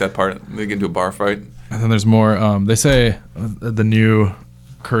 I like that part. They get into a bar fight. And then there's more. They say the new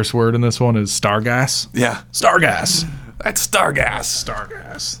curse word in this one is Stargas. Yeah. Stargas. That's Stargas.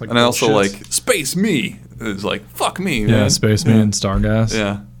 Stargas. Like and I also bullshit. like Space Me. It's like, fuck me, man. Yeah, Space Me and Stargas.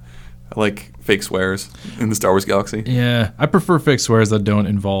 Yeah. I like fake swears in the Star Wars galaxy. Yeah. I prefer fake swears that don't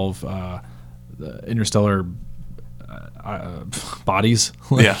involve the interstellar bodies.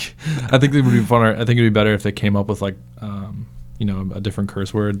 Yeah. I think it would be funner. I think it'd be better if they came up with like a different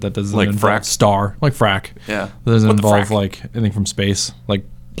curse word that doesn't Like involve frack. star, like frack. Yeah. That doesn't What the involve frack? like anything from space, like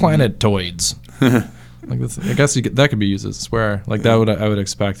planetoids. Like that's, I guess that could be used as a swear. Like that I would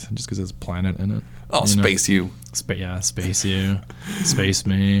expect just because it's planet in it. Oh, space you. Space you, space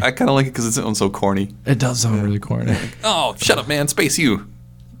me. I kind of like it because it sounds so corny. It does sound really corny. Oh, shut up, man. Space you.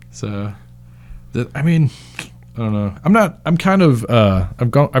 So, I mean, I don't know. I'm kind of.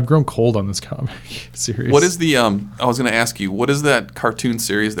 I've grown cold on this comic series. What is the? I was going to ask you. What is that cartoon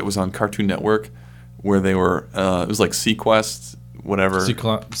series that was on Cartoon Network, where they were? It was like Sequest, whatever.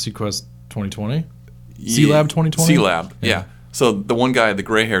 Sequest 2020. C-Lab 2020? C-Lab. Yeah. So the one guy, the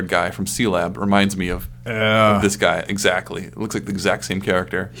gray-haired guy from C-Lab, reminds me of this guy exactly. It looks like the exact same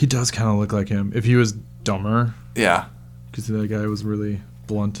character. He does kind of look like him. If he was dumber, Yeah. because that guy was really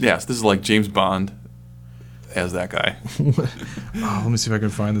blunt. Yes, this is like James Bond as that guy. Let me see if I can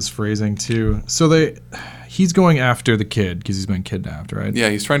find this phrasing too. So he's going after the kid because he's been kidnapped, right? Yeah,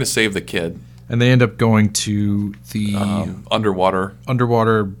 he's trying to save the kid. And they end up going to the Underwater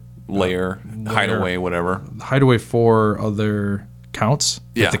underwater lair, hideaway, whatever. hideaway for other counts.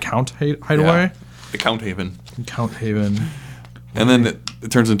 Yeah. Like the Count hideaway. Yeah. The Count Haven. Count Haven. And then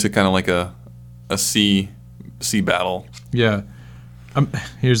it turns into kind of like a sea battle. Yeah.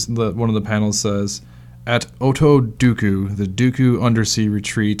 Here's one of the panels says, at Oto Dooku, the Dooku undersea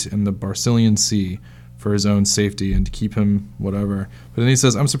retreat in the Barcilian Sea for his own safety and to keep him whatever. But then he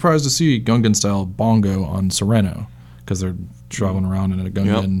says, I'm surprised to see Gungan-style Bongo on Sereno because they're traveling around in a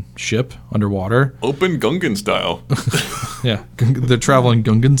Gungan ship underwater. Open Gungan style. Yeah, they're traveling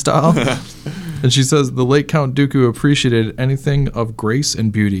Gungan style. And she says, the late Count Dooku appreciated anything of grace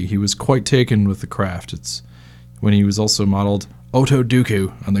and beauty. He was quite taken with the craft. It's when he was also modeled Oto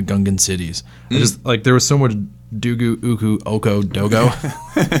Dooku on the Gungan cities. I just, like, there was so much Dugu, Uku, Oko, Dogo.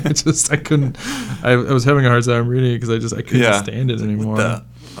 I was having a hard time reading it because I couldn't stand it anymore.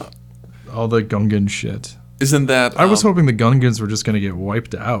 All the Gungan shit. Isn't that... I was hoping the Gungans were just going to get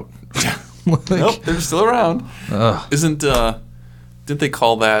wiped out. Nope, they're still around. Didn't they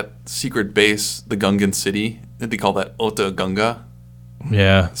call that secret base the Gungan city? Didn't they call that Ota Gunga?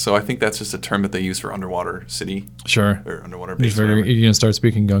 Yeah. So I think that's just a term that they use for underwater city. Sure. Or underwater You base. figure you're going to start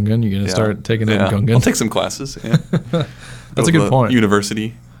speaking Gungan? You're going to start taking it in Gungan? I'll take some classes. Yeah. That's a good point.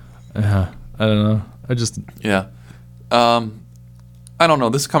 University. I don't know. Yeah. I don't know.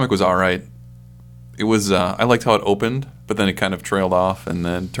 This comic was all right. It was. I liked how it opened, but then it kind of trailed off and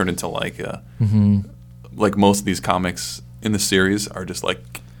then turned into like most of these comics in the series are just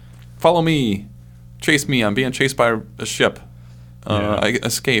like, follow me, chase me. I'm being chased by a ship. I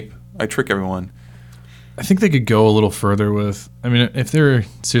escape. I trick everyone. I think they could go a little further with... I mean, if they're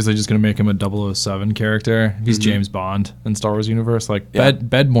seriously just going to make him a 007 character, he's James Bond in Star Wars universe. Like,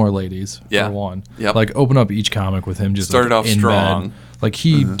 bed more ladies, for one. Yep. Like, open up each comic with him just Started off in strong. bed. Like,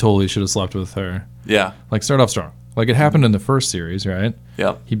 he totally should have slept with her. Yeah. Like, start off strong. Like, it happened in the first series, right?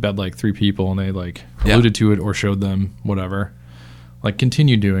 Yeah. He bed, like, 3 people, and they, like, alluded to it or showed them whatever. Like,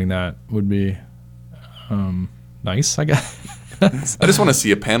 continue doing that would be nice, I guess. I just want to see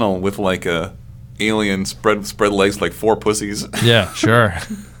a panel with like a alien spread legs like 4 pussies. Yeah, sure.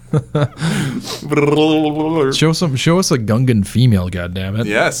 Show us a Gungan female, goddammit.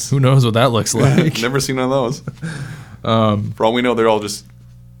 Yes. Who knows what that looks like? Never seen one of those. For all we know, they're all just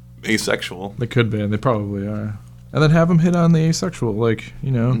asexual. They could be, and they probably are. And then have him hit on the asexual, like,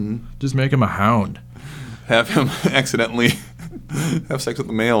 just make him a hound. Have him accidentally have sex with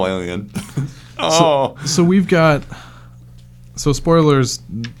the male alien. So we've got... So spoilers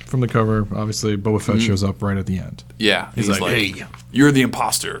from the cover, obviously Boba Fett shows up right at the end. Yeah. He's like, hey, you're the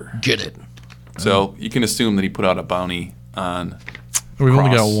imposter. get it. So you can assume that he put out a bounty on We've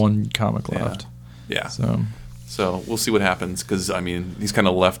only got Cross. one comic left. Yeah. So we'll see what happens because, I mean, he's kind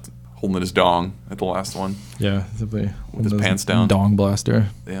of left holding his dong at the last one. yeah. With his pants down. Dong blaster.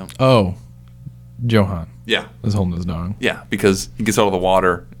 Yeah. Oh, Johan Yeah. is holding his dong. Yeah, because he gets out of the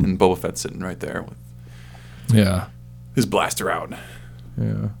water and Boba Fett's sitting right there with Yeah. his blaster out.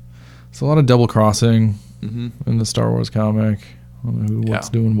 Yeah. It's a lot of double crossing in the Star Wars comic. I don't know what's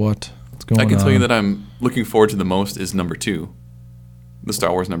doing what. What's going on. I can tell you that I'm looking forward to the most is number 2. The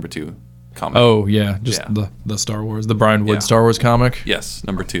Star Wars number 2 comic. Oh, yeah. Just the Star Wars. The Brian Wood Star Wars comic. Yes,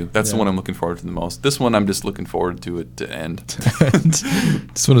 number 2. That's the one I'm looking forward to the most. This one I'm just looking forward to it to end.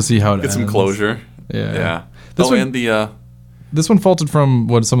 Just want to see how it ends. Get some closure. Yeah. Yeah. This one- and the... This one faulted from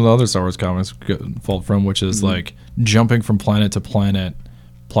what some of the other Star Wars comics fault from, which is like jumping from planet to planet,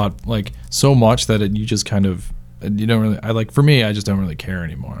 plot like so much that you just kind of you don't really. For me, I just don't really care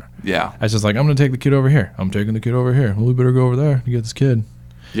anymore. Yeah. I was just like, I'm gonna take the kid over here. I'm taking the kid over here. Well, we better go over there to get this kid.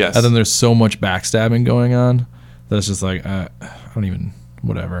 Yes. And then there's so much backstabbing going on that it's just like I don't even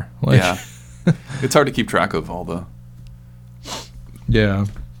whatever. Like, yeah. It's hard to keep track of all the... Yeah.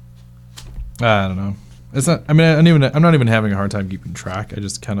 I don't know. It's not. I mean, I'm not even having a hard time keeping track. I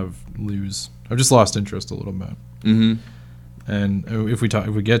just kind of lose. I've just lost interest a little bit. Mm-hmm. And if we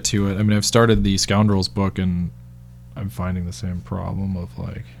get to it, I mean, I've started the Scoundrels book, and I'm finding the same problem of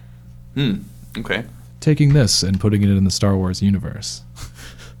like, Okay. taking this and putting it in the Star Wars universe.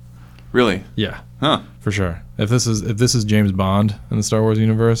 Really? Yeah, Huh. for sure. If this is James Bond in the Star Wars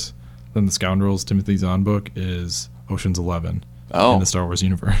universe, then the Scoundrels Timothy Zahn book is Ocean's 11 in the Star Wars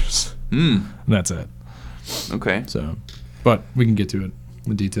universe. And that's it. Okay. So but we can get to it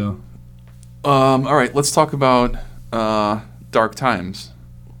in detail. All right, let's talk about Dark Times.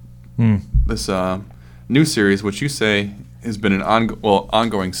 This new series, which you say has been an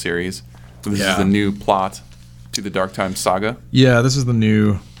ongoing series. This is a new plot to the Dark Times saga. Yeah, this is the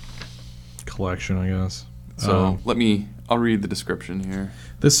new collection, I guess. So I'll read the description here.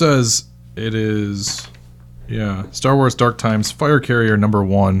 This says it is, Star Wars Dark Times Fire Carrier number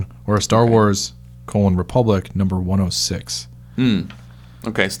 1, or Star Wars Republic number 106.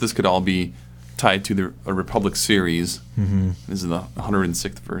 Okay, so this could all be tied to a Republic series. This is the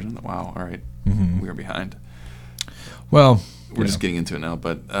 106th version. Wow, all right. We are behind. Well, we're just getting into it now,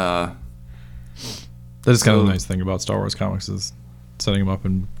 but that is kind of the nice thing about Star Wars comics is setting them up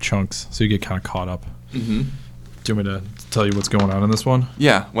in chunks, so you get kind of caught up. Do you want me to tell you what's going on in this one?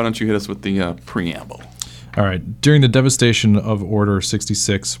 Yeah, why don't you hit us with the preamble? All right. During the devastation of Order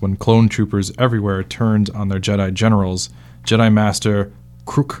 66, when clone troopers everywhere turned on their Jedi generals, Jedi Master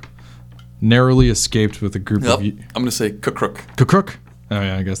Krook narrowly escaped with a group of... I'm going to say Krook. Krook? Oh,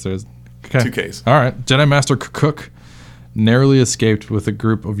 yeah, I guess there's... Okay. 2 Ks. All right. Jedi Master Krook narrowly escaped with a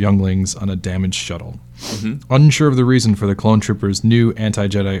group of younglings on a damaged shuttle. Unsure of the reason for the clone troopers' new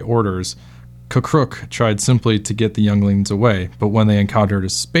anti-Jedi orders, Krook tried simply to get the younglings away, but when they encountered a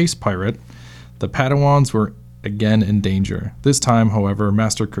space pirate, the Padawans were again in danger. This time, however,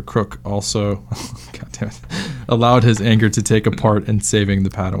 Master Krook also allowed his anger to take a part in saving the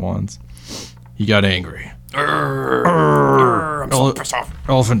Padawans. He got angry. I'm so pissed off.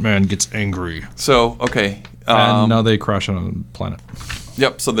 Elephant Man gets angry. So, okay. And now they crash on a planet.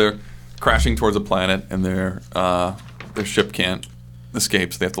 Yep, so they're crashing towards a planet, and their ship can't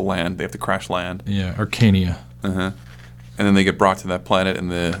escape, so they have to land. They have to crash land. Yeah, Arcania. And then they get brought to that planet, and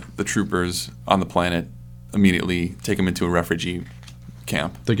the troopers on the planet immediately take them into a refugee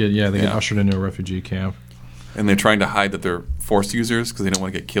camp. They get ushered into a refugee camp. And they're trying to hide that they're Force users because they don't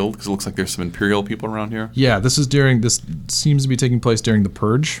want to get killed because it looks like there's some Imperial people around here. Yeah, this seems to be taking place during the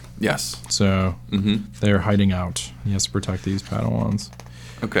Purge. Yes. So they're hiding out. He has to protect these Padawans.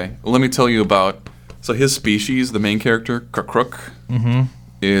 Okay. Well, let me tell you about... So his species, the main character, Krook,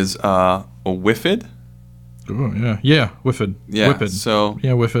 is a Whiffid. Oh, yeah. Yeah, Whiffid. Yeah, Whippid. so...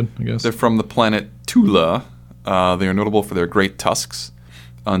 Yeah, Whiffid, I guess. They're from the planet Tula. They are notable for their great tusks.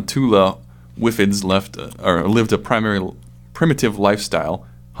 On Tula, Whiffids lived a primitive lifestyle,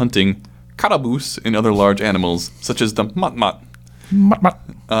 hunting caraboos and other large animals, such as the mutmat.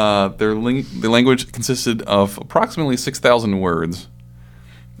 Their language consisted of approximately 6,000 words.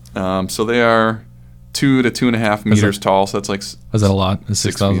 So they are 2 to 2.5 meters tall. So that's like... Is that a lot? Is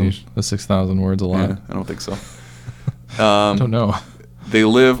 6,000 words a lot? Yeah, I don't think so. I don't know. They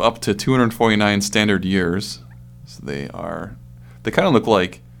live up to 249 standard years. So they kind of look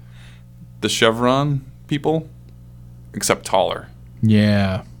like the Chevron people, except taller.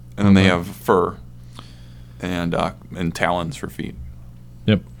 Yeah. And then they have fur and talons for feet.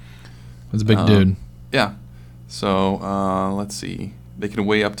 Yep. That's a big dude. Yeah. So let's see. They can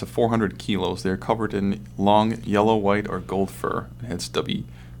weigh up to 400 kilos. They're covered in long yellow, white, or gold fur and had stubby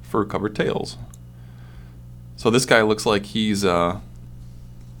fur-covered tails. So this guy looks like he's a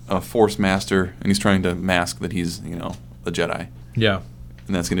Force master, and he's trying to mask that he's, a Jedi. Yeah.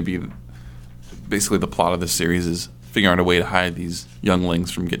 And that's going to be basically the plot of this series, is figuring out a way to hide these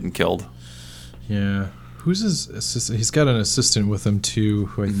younglings from getting killed. Yeah. Who's his assistant? He's got an assistant with him, too,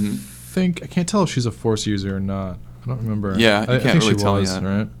 who I can't tell if she's a Force user or not. I don't remember. Yeah, I can't really tell yet.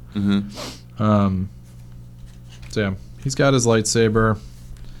 Right? So, yeah, he's got his lightsaber.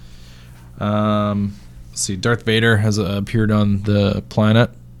 Let's see, Darth Vader has appeared on the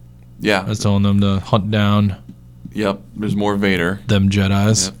planet. Yeah. I was telling them to hunt down. Yep, there's more Vader. Them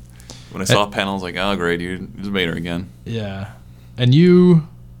Jedis. Yep. When I saw a panel, I was like, oh, great, dude, there's Vader again. Yeah. And you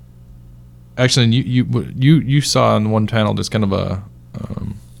saw in one panel just kind of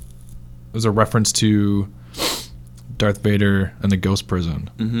there's a reference to Darth Vader and the Ghost Prison.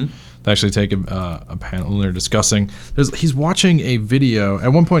 They actually take a panel and they're discussing. He's watching a video. At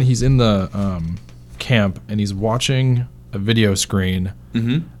one point, he's in the camp and he's watching a video screen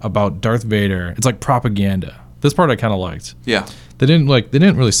about Darth Vader. It's like propaganda. This part I kind of liked. Yeah. They didn't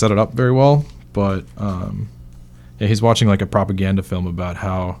really set it up very well, but he's watching like a propaganda film about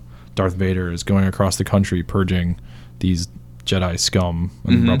how Darth Vader is going across the country purging these Jedi scum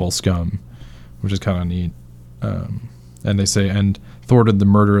and rebel scum, which is kind of neat. And they say, and thwarted the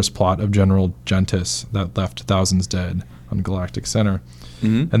murderous plot of General Gentis that left thousands dead on Galactic Center.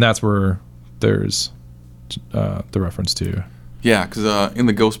 And that's where there's the reference to. Yeah, because in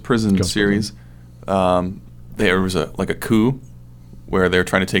the Ghost Prison series, there was a coup where they're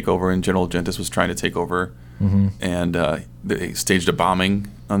trying to take over, and General Gentis was trying to take over, and they staged a bombing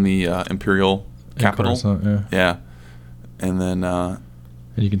on the Imperial capital. Yeah, and then and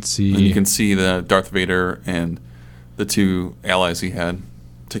you can see the Darth Vader and the two allies he had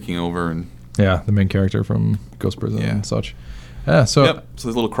taking over, and the main character from Ghost Prison and such. Yeah, so so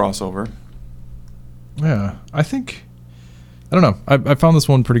there's a little crossover. Yeah, I don't know. I found this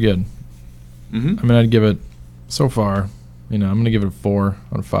one pretty good. Mm-hmm. I mean, I'd give it so far. I'm going to give it a 4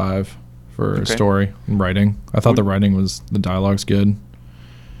 out of 5 for story and writing. I thought the dialogue's good.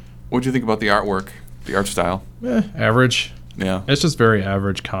 What'd you think about the artwork, the art style? Average. Yeah, it's just very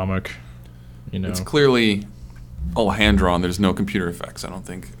average comic. It's clearly all hand drawn. There's no computer effects, I don't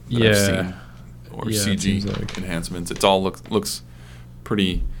think, that I've seen, or CG enhancements. It's all looks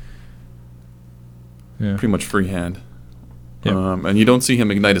pretty much freehand. Yep. And you don't see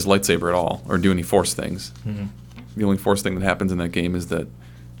him ignite his lightsaber at all or do any force things. Mm-hmm. The only force thing that happens in that game is that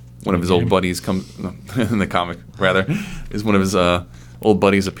one of his old buddies comes in the comic rather is one of his old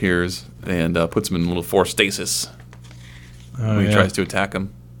buddies appears and puts him in a little force stasis when he tries to attack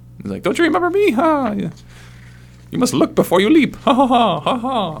him. He's like, "Don't you remember me? Ha! Yeah. You must look before you leap. Ha ha ha ha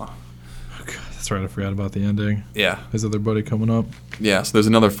ha." That's right. I forgot about the ending. Yeah. His other buddy coming up. Yeah. So there's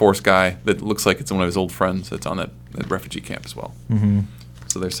another force guy that looks like it's one of his old friends that's on that refugee camp as well. Mm-hmm.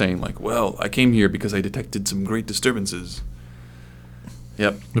 So they're saying like, "Well, I came here because I detected some great disturbances."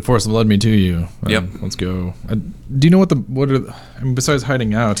 Yep. The force led me to you. Yep. Let's go. Do you know besides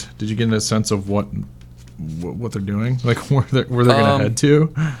hiding out? Did you get a sense of what they're doing? Like where they're going to head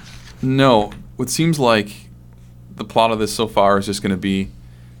to? No. What seems like the plot of this so far is just going to be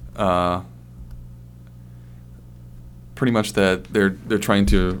pretty much that they're trying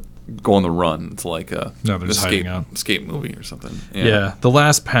to go on the run. It's like a they're just hiding out. Escape movie or something. Yeah. The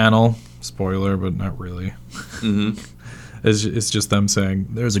last panel, spoiler, but not really. Mm-hmm. It's just them saying,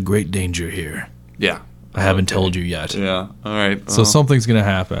 "There's a great danger here. Yeah. I haven't told you yet." Yeah. All right. So something's going to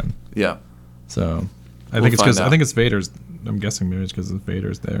happen. Yeah. So I think it's Vader's. I'm guessing maybe it's because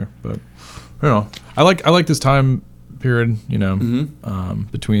Vader's there, but I don't know. I like this time period.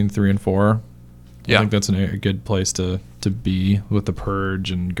 Between 3 and 4. I think that's a good place to be with the Purge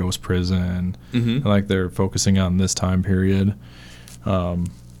and Ghost Prison. Mm-hmm. I like they're focusing on this time period. And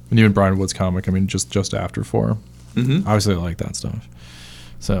even Brian Wood's comic. I mean, just after 4. Mm-hmm. Obviously, I like that stuff.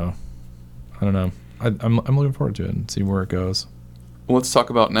 So I don't know. I'm looking forward to it and see where it goes. Well, let's talk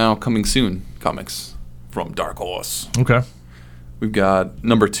about now coming soon comics from Dark Horse. Okay. We've got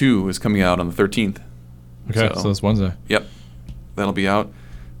number 2 is coming out on the 13th. Okay, so that's Wednesday. Yep, that'll be out.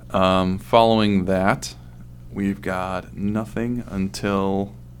 Following that, we've got nothing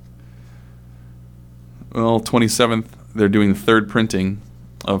until 27th. They're doing the 3rd printing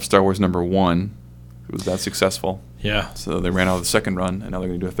of Star Wars number 1. It was that successful. Yeah. So they ran out of the 2nd run, and now they're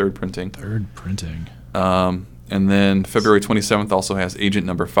going to do a 3rd printing. 3rd printing. And then February 27th also has Agent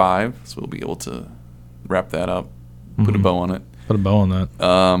number 5, so we'll be able to wrap that up, put a bow on it. Put a bow on that.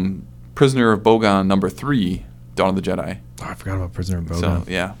 Prisoner of Bogan number 3, Dawn of the Jedi. Oh, I forgot about Prisoner of Bogan. So,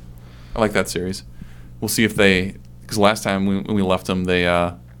 yeah. I like that series. We'll see if because last time when we left them, they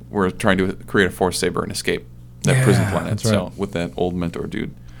were trying to create a Force Saber and escape that prison planet. That's right. So with that old mentor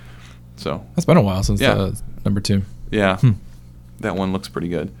dude. So that's been a while since number 2. Yeah. That one looks pretty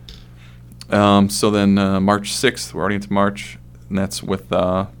good. So then March 6th, we're already into March, and that's with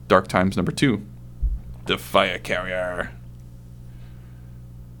Dark Times number 2, The Fire Carrier.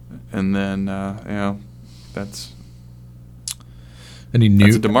 And then, that's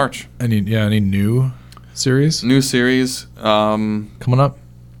into March. Any new series? New series. Coming up?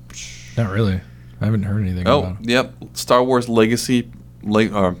 Not really. I haven't heard anything about it. Yep. Star Wars Legacy,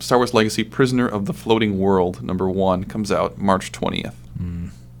 Prisoner of the Floating World, number 1, comes out March 20th.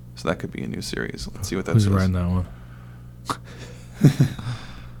 So that could be a new series. Let's see what that Who's says. writing that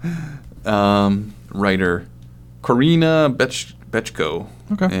one? Writer Corina Bechko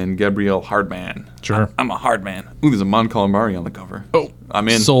and Gabrielle Hardman. Sure. I'm a hard man. Ooh, there's a Mon Calamari on the cover. Oh, I'm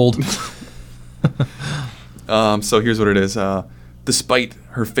in. Sold. So here's what it is. Despite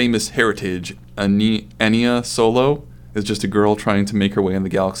her famous heritage, Anya Solo is just a girl trying to make her way in the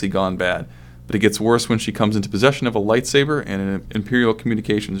galaxy gone bad. But it gets worse when she comes into possession of a lightsaber and an Imperial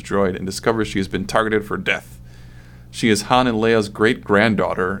communications droid and discovers she has been targeted for death. She is Han and Leia's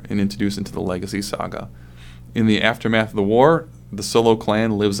great-granddaughter and introduced into the Legacy saga. In the aftermath of the war, the Solo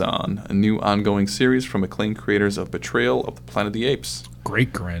clan lives on, a new ongoing series from acclaimed creators of Betrayal of the Planet of the Apes.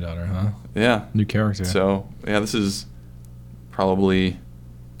 Great-granddaughter, huh? Yeah. New character. So, yeah, this is probably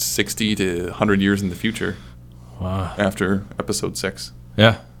 60 to 100 years in the future. Wow. After Episode 6.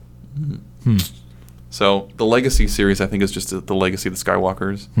 Yeah. So the Legacy series, I think, is just the legacy of the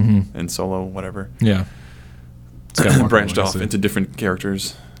Skywalkers and Solo, whatever. Yeah. Branched Legacy. off into different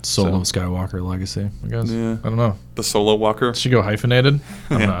characters. Solo So, Skywalker Legacy, I guess. Yeah. I don't know. the Solo Walker. Should she go hyphenated?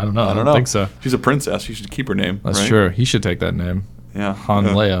 I don't know. I don't think so. She's a princess. She should keep her name. That's right? true. He should take that name. Yeah. Han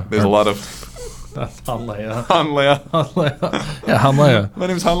Leia. There's a lot of That's Han Leia. Han Leia. Han Leia. Yeah, Han Leia. My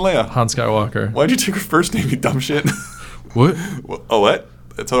name's Han Leia. Han Skywalker. Why'd you take her first name, you dumb shit? What? Oh, what?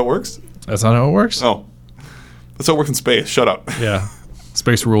 That's how it works? That's not how it works? Oh. That's how it works in space. Shut up. Yeah.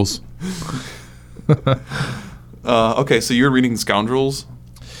 Space rules. Okay, so you're reading Scoundrels.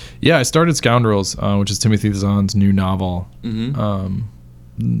 Yeah, I started Scoundrels, which is Timothy Zahn's new novel. Mm-hmm.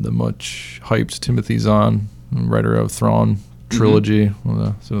 The much hyped Timothy Zahn, writer of Thrawn trilogy, one of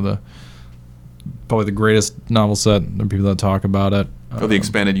the, sort of the probably the greatest novel set. There are people that talk about it. For the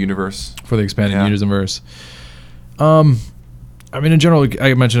expanded universe. For the expanded Yeah. universe. I mean, in general,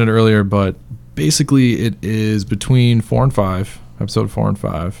 I mentioned it earlier, but basically it is between 4 and 5, episode 4 and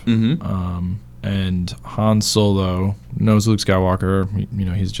 5. Mm-hmm. And Han Solo knows Luke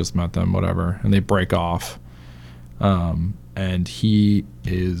Skywalker. He's just met them, whatever, and they break off. And he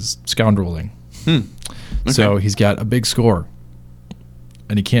is scoundreling. Okay. So he's got a big score,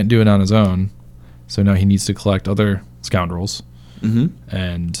 and he can't do it on his own. So now he needs to collect other scoundrels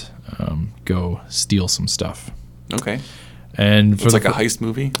and go steal some stuff. Okay. And for It's the like a heist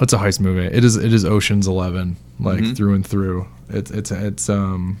movie? It's a heist movie. It is Ocean's 11, like through and through. It's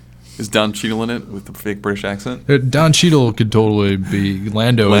Is Don Cheadle in it with the fake British accent? Don Cheadle could totally be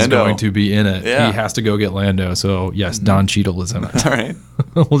Lando is Lando. going to be in it. Yeah. He has to go get Lando. So yes, Don Cheadle is in it. All right.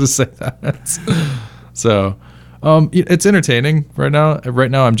 We'll just say that. So, it's entertaining right now.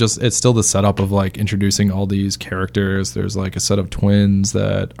 Right now, it's still the setup of like introducing all these characters. There's like a set of twins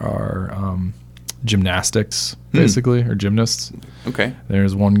that are gymnastics, basically, or gymnasts. Okay.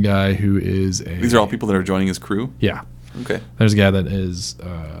 There's one guy who is These are all people that are joining his crew? Yeah. Okay. There's a guy that is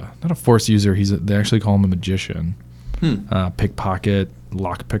not a Force user. They actually call him a magician. Pickpocket,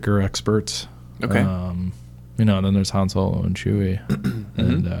 lockpicker expert. Okay. And then there's Han Solo and Chewie.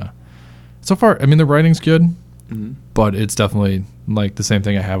 And so far, I mean, the writing's good, but it's definitely like the same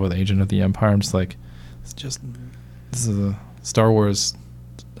thing I have with Agent of the Empire. I'm just like, this is a Star Wars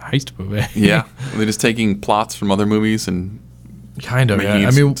heist movie. Yeah. Are they just taking plots from other movies and Kind of, making yeah.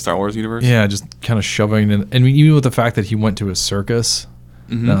 it I mean, Star Wars universe? yeah, just kind of shoving it in. And even with the fact that he went to a circus,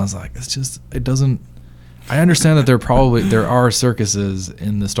 and I was like, it doesn't. I understand that there are circuses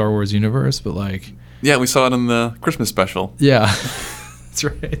in the Star Wars universe, but like, Yeah, we saw it in the Christmas special. yeah, that's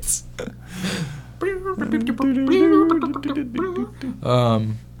right.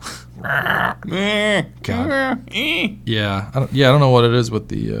 God. Yeah, I don't know what it is with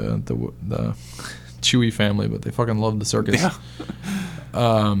the Chewie family, but they fucking love the circus. Yeah.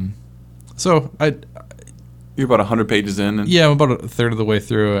 So You're about 100 pages in. And I'm about a third of the way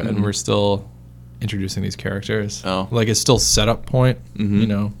through it, and we're still introducing these characters. Oh. Like it's still setup point,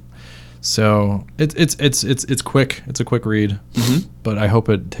 So it's quick. It's a quick read, but I hope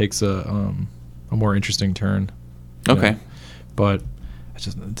it takes a more interesting turn. Okay. But it's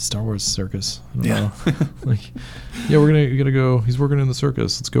just the Star Wars circus. I don't Yeah. know. Like, yeah, we're gonna go. He's working in the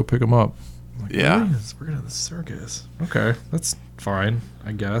circus. Let's go pick him up. I'm like, Yeah. "Really? He's working in the circus. Okay, that's fine,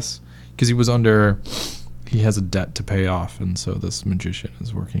 I guess. Because he has a debt to pay off, and so this magician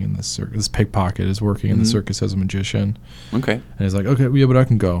is working in this circus. This pickpocket is working in the circus as a magician. Okay. And he's like, okay, yeah, but I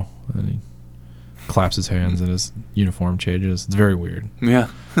can go. And he claps his hands, and his uniform changes. It's very weird. Yeah.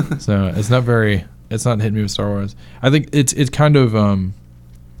 So it's not hitting me with Star Wars. I think it's kind of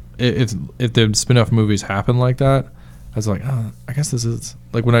if the spin-off movies happen like that, I was like, oh, I guess this is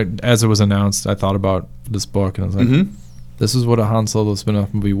like as it was announced, I thought about this book, and I was like, this is what a Han Solo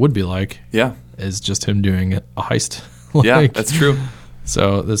spin-off movie would be like. Yeah. Is just him doing a heist. Yeah, that's true.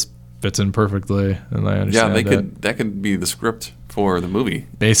 So this fits in perfectly, and I understand. Yeah, that could be the script for the movie.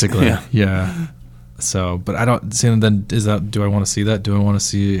 Basically, yeah. So, but I don't see. Then do I want to see that? Do I want to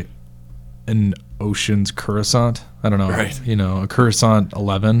see an Ocean's Coruscant? I don't know. Right. A Coruscant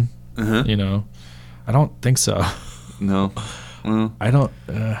 11. I don't think so. No. Well, I don't.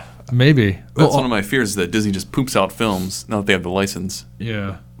 Maybe. that's one of my fears is that Disney just poops out films now that they have the license,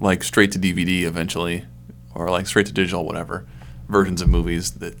 Yeah. like straight to DVD eventually, or like straight to digital, whatever versions of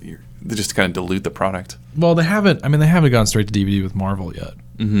movies they just kind of dilute the product. Well, they haven't. I mean, they haven't gone straight to DVD with Marvel yet.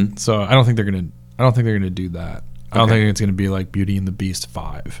 Mm-hmm. So I don't think they're gonna. I don't think they're gonna do that. I don't Okay. think it's gonna be like Beauty and the Beast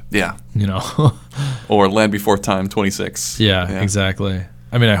 5. Yeah. Or Land Before Time 26. Yeah, exactly.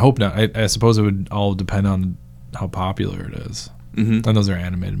 I mean, I hope not. I suppose it would all depend on how popular it is. Mm-hmm. And those are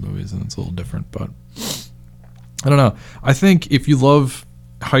animated movies, and it's a little different. But I don't know. I think if you love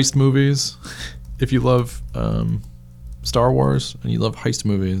heist movies, if you love Star Wars and you love heist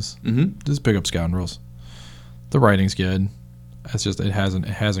movies, just pick up Scoundrels. The writing's good. It's just it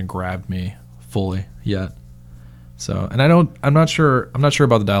hasn't grabbed me fully yet. So, and I'm not sure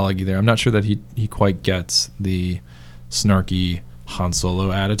about the dialogue either. I'm not sure that he quite gets the snarky Han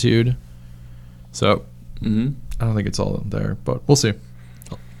Solo attitude. So, I don't think it's all there, but we'll see.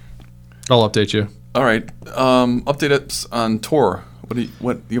 I'll update you. All right. Update us on Tor. Do you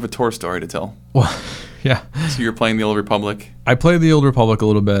have a Tor story to tell? Well, yeah. So you're playing the Old Republic. I played the Old Republic a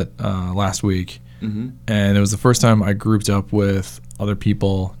little bit last week, and it was the first time I grouped up with other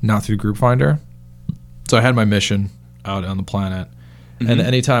people, not through Group Finder. So I had my mission out on the planet, and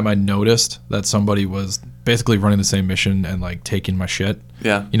anytime I noticed that somebody was basically running the same mission and like taking my shit,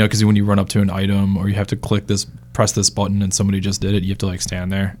 because when you run up to an item or you have to press this button and somebody just did it, you have to like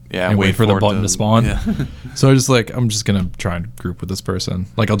stand there and wait for the button to spawn. Yeah. So I'm just gonna try and group with this person.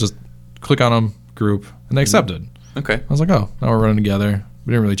 Like I'll just click on them, group, and they accepted. Okay. I was like, oh, now we're running together.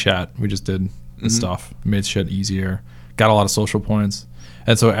 We didn't really chat. We just did the stuff. Made shit easier. Got a lot of social points.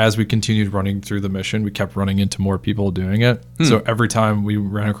 And so as we continued running through the mission, we kept running into more people doing it. So every time we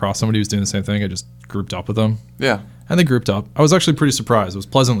ran across somebody who was doing the same thing, I just grouped up with them. Yeah. And they grouped up. I was actually pretty surprised. I was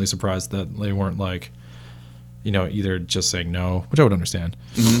pleasantly surprised that they weren't like, either just saying no, which I would understand,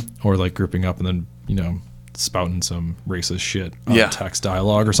 or like grouping up and then, spouting some racist shit on text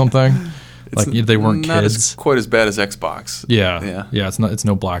dialogue or something. Like they weren't not kids. Quite as bad as Xbox. Yeah. It's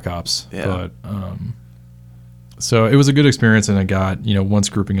no Black Ops. Yeah. But so it was a good experience, and I got once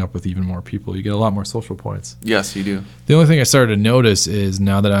grouping up with even more people, you get a lot more social points. Yes, you do. The only thing I started to notice is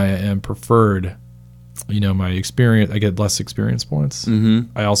now that I am preferred, my experience, I get less experience points.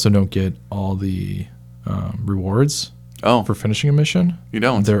 I also don't get all the rewards for finishing a mission. You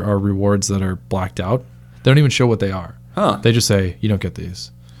don't. There are rewards that are blacked out. They don't even show what they are. They just say you don't get these.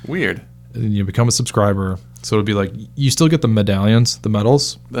 Weird. And you become a subscriber, so it'll be like you still get the medallions, the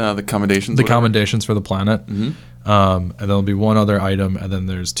medals, the commendations, commendations for the planet, and then there'll be one other item, and then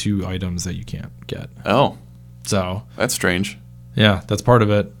there's 2 items that you can't get. Oh, so that's strange. Yeah, that's part of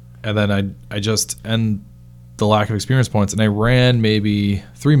it. And then I just end the lack of experience points, and I ran maybe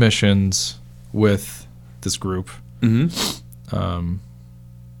 3 missions with this group, and I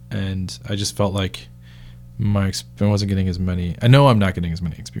just felt like I wasn't getting as many. I know I'm not getting as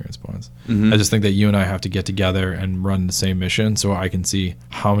many experience points. I just think that you and I have to get together and run the same mission so I can see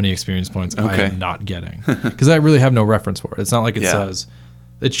how many experience points I am not getting, because I really have no reference for it. It's not like it says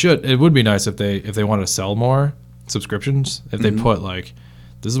it would be nice if they wanted to sell more subscriptions, if they put like,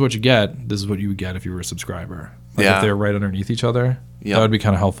 this is what you get, this is what you would get if you were a subscriber. Like if they were right underneath each other, that would be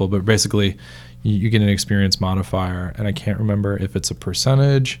kind of helpful. But basically you get an experience modifier, and I can't remember if it's a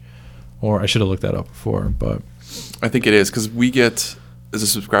percentage, or I should have looked that up before, but I think it is, because we get, as a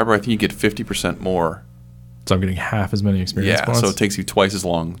subscriber, I think you get 50% more. So I'm getting half as many experience points. So it takes you twice as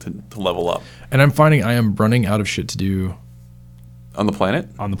long to level up. And I'm finding I am running out of shit to do on the planet.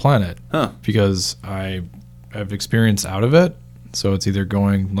 Because I have experience out of it. So it's either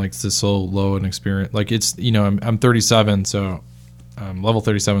going like this so low in experience, like it's I'm 37, so level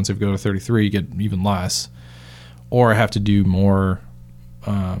 37. So if you go to 33, you get even less, or I have to do more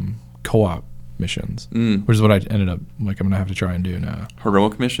co-op missions, which is what I ended up like. I'm gonna have to try and do now.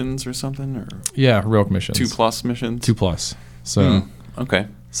 Heroic missions or something, or heroic missions. 2+ missions. 2+. So okay.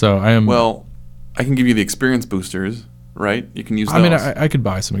 So I am. Well, I can give you the experience boosters, right? You can use those. I mean, I could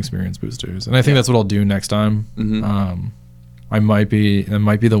buy some experience boosters, and I think that's what I'll do next time. That might be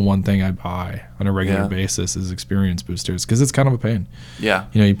the one thing I buy on a regular basis is experience boosters, because it's kind of a pain. Yeah.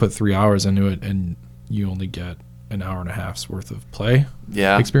 You put 3 hours into it and you only get an hour and a half's worth of play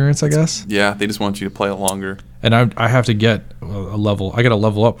experience, I guess. Yeah, they just want you to play it longer. And I have to get a level. I got to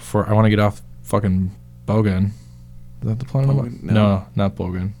level up before I want to get off fucking Bogan. Is that the planet? No, not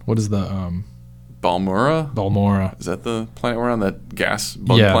Bogan. What is the Balmora? Balmora. Is that the planet we're on? That gas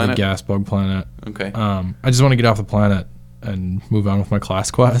bug planet? Yeah, the gas bug planet. Okay. I just want to get off the planet and move on with my class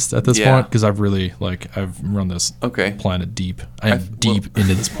quest at this point, because I've really I've run this planet deep. I'm deep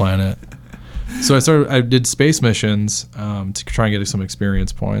into this planet. So I did space missions to try and get some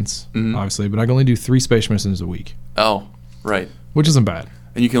experience points, obviously, but I can only do 3 space missions a week. Oh, right. Which isn't bad.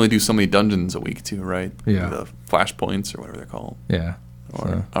 And you can only do so many dungeons a week too, right? Yeah. The flashpoints or whatever they're called. Yeah.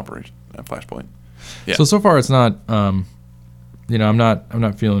 Or operation flashpoint. Yeah. So far it's not. I'm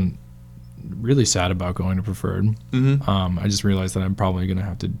not feeling really sad about going to preferred. I just realized that I'm probably going to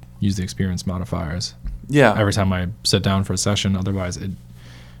have to use the experience modifiers. Yeah. Every time I sit down for a session, otherwise it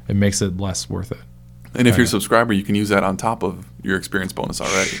makes it less worth it. And if you're a subscriber, you can use that on top of your experience bonus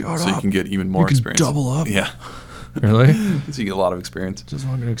already. So you can get even more experience. Double up. Yeah. Really? So you get a lot of experience. Just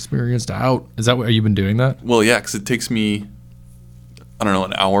want to get experienced out. Is that what you've been doing that? Well, yeah, because it takes me, I don't know,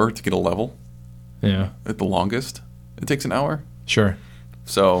 an hour to get a level Yeah. at the longest. It takes an hour. Sure.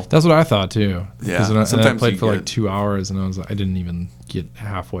 So That's what I thought too. Yeah, 'Cause I sometimes played you for like get- 2 hours and I didn't even get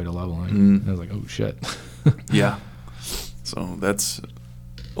halfway to leveling. And I was like, oh shit. yeah, so that's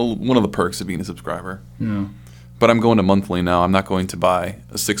one of the perks of being a subscriber. Yeah. But I'm going to monthly now. I'm not going to buy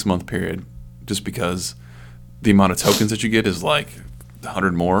a 6-month period just because the amount of tokens that you get is like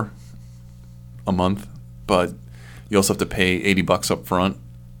 100 more a month. But you also have to pay $80 up front,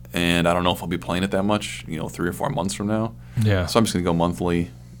 and I don't know if I'll be playing it that much, 3 or 4 months from now. Yeah. So I'm just going to go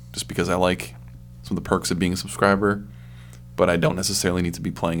monthly just because I like some of the perks of being a subscriber, but I don't necessarily need to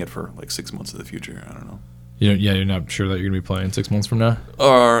be playing it for like 6 months in the future. I don't know. You're not sure that you're going to be playing 6 months from now?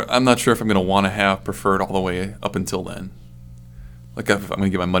 Or I'm not sure if I'm going to want to have preferred all the way up until then. Like if I'm going to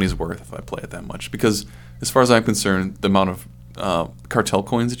get my money's worth if I play it that much. Because as far as I'm concerned, the amount of cartel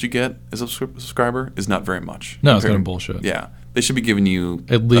coins that you get as a subscriber is not very much. No, it's kind of bullshit. Yeah. They should be giving you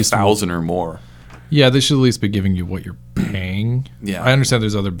At least 1,000 or more. Yeah, they should at least be giving you what you're paying. Yeah. I understand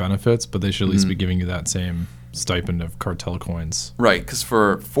there's other benefits, but they should at least be giving you that same stipend of cartel coins. Right, because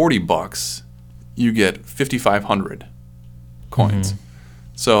for $40, you get 5,500 coins.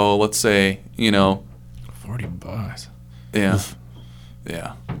 So let's say, $40. yeah.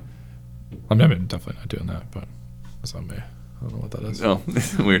 Yeah. I'm definitely not doing that, but that's not me. I don't know what that is. Oh,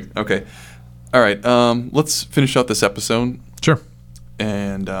 weird. Okay. All right. Let's finish out this episode, Sure.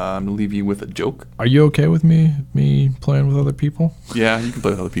 and I'm gonna leave you with a joke. Are you okay with me playing with other people? Yeah, you can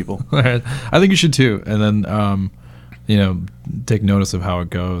play with other people. All right. I think you should too. And then, take notice of how it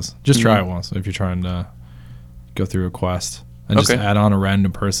goes. Just try it once if you're trying to go through a quest. And just Okay. add on a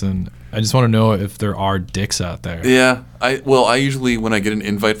random person. I just want to know if there are dicks out there. Yeah. I usually when I get an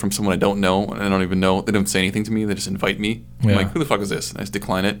invite from someone I don't know and I don't even know, they don't say anything to me. They just invite me. I'm Yeah. like, who the fuck is this? And I just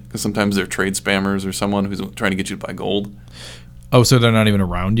decline it because sometimes they're trade spammers or someone who's trying to get you to buy gold. Oh, so they're not even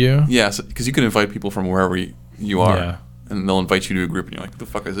around you? Yeah, because you can invite people from wherever you are, Yeah. and they'll invite you to a group, and you're like, "Who the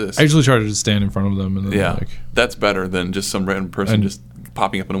fuck is this?" I usually try to just stand in front of them and then Yeah, like that's better than just some random person And- just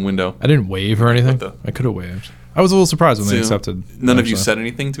popping up in a window. I didn't wave or anything. What the- I could have waved. I was a little surprised when they So, accepted. None of you actually. said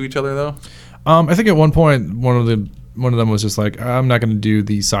anything to each other though. I think at one point one of them was just like, "I'm not going to do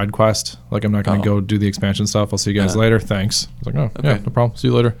the side quest. Like I'm not going to Oh. go do the expansion stuff. I'll see you guys Yeah. later. Thanks." I was like, "Oh, yeah, Okay. no problem. See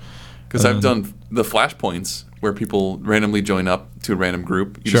you later." Because I've done the flashpoints where people randomly join up to a random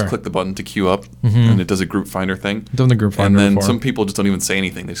group. You Sure. just click the button to queue up, and it does a group finder thing. Done the group finder And then before. some people just don't even say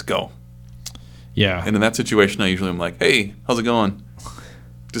anything; they just go. Yeah. And in that situation, I usually am like, "Hey, how's it going?"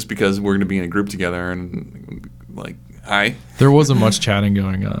 Just because we're going to be in a group together, and like, "Hi," There wasn't much chatting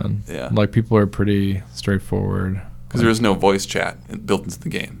going on. Yeah. Like people are pretty straightforward. because there is no voice chat built into the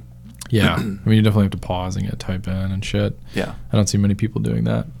game. Yeah. I mean, you definitely have to pause and type in and shit. Yeah. I don't see many people doing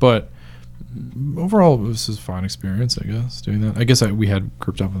that. But overall, this is a fun experience, I guess, doing that. I guess we had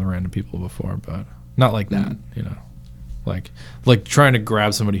grouped up with random people before, but not like that, Like trying to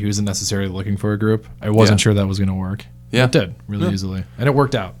grab somebody who isn't necessarily looking for a group. I wasn't Yeah. sure that was going to work. Yeah. It did really Yeah. easily. And it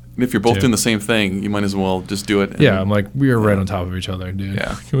worked out. And if you're both Too. doing the same thing, you might as well just do it. and- Yeah, I'm like, we are right on top of each other, dude.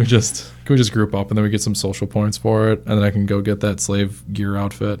 Yeah. Can we just group up and then we get some social points for it, and then I can go get that slave gear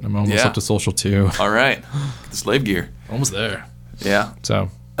outfit. I'm almost Yeah. up to social 2. All right. The slave gear. Almost there. Yeah. So,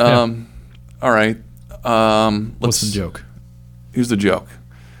 yeah. All right. What's the joke? Here's the joke.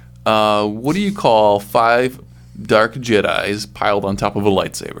 What do you call 5 dark Jedis piled on top of a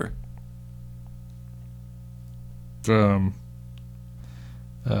lightsaber?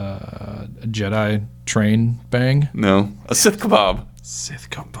 A Jedi train bang. No, a Sith kebab. Sith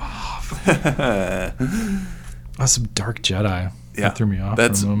kebab. That's some dark Jedi. Yeah, That threw me off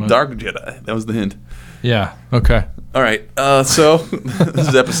That's for a moment. dark Jedi. That was the hint. Yeah. Okay. All right. So this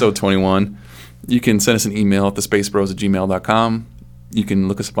is episode 21. You can send us an email at thespacebros@gmail.com. You can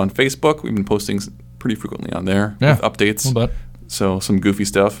look us up on Facebook. We've been posting pretty frequently on there Yeah. with updates. A little bit. So some goofy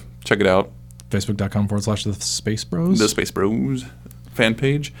stuff. Check it out. Facebook.com/the Space Bros. The Space Bros fan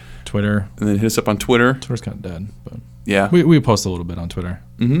page. Twitter. And then hit us up on Twitter. Twitter's kind of dead, but Yeah. we post a little bit on Twitter.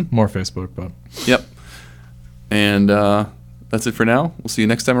 Mm-hmm. More Facebook, but Yep. And that's it for now. We'll see you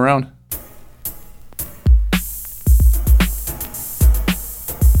next time around.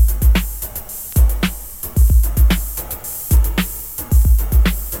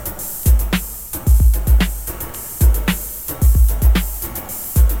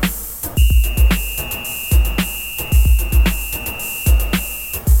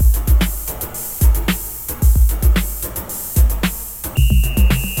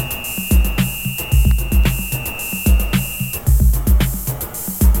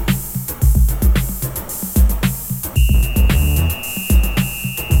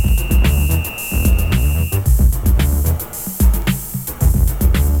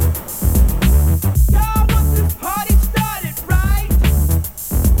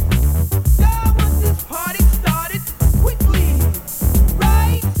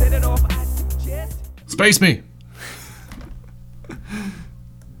 Space me.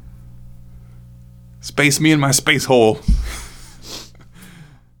 Space me in my space hole.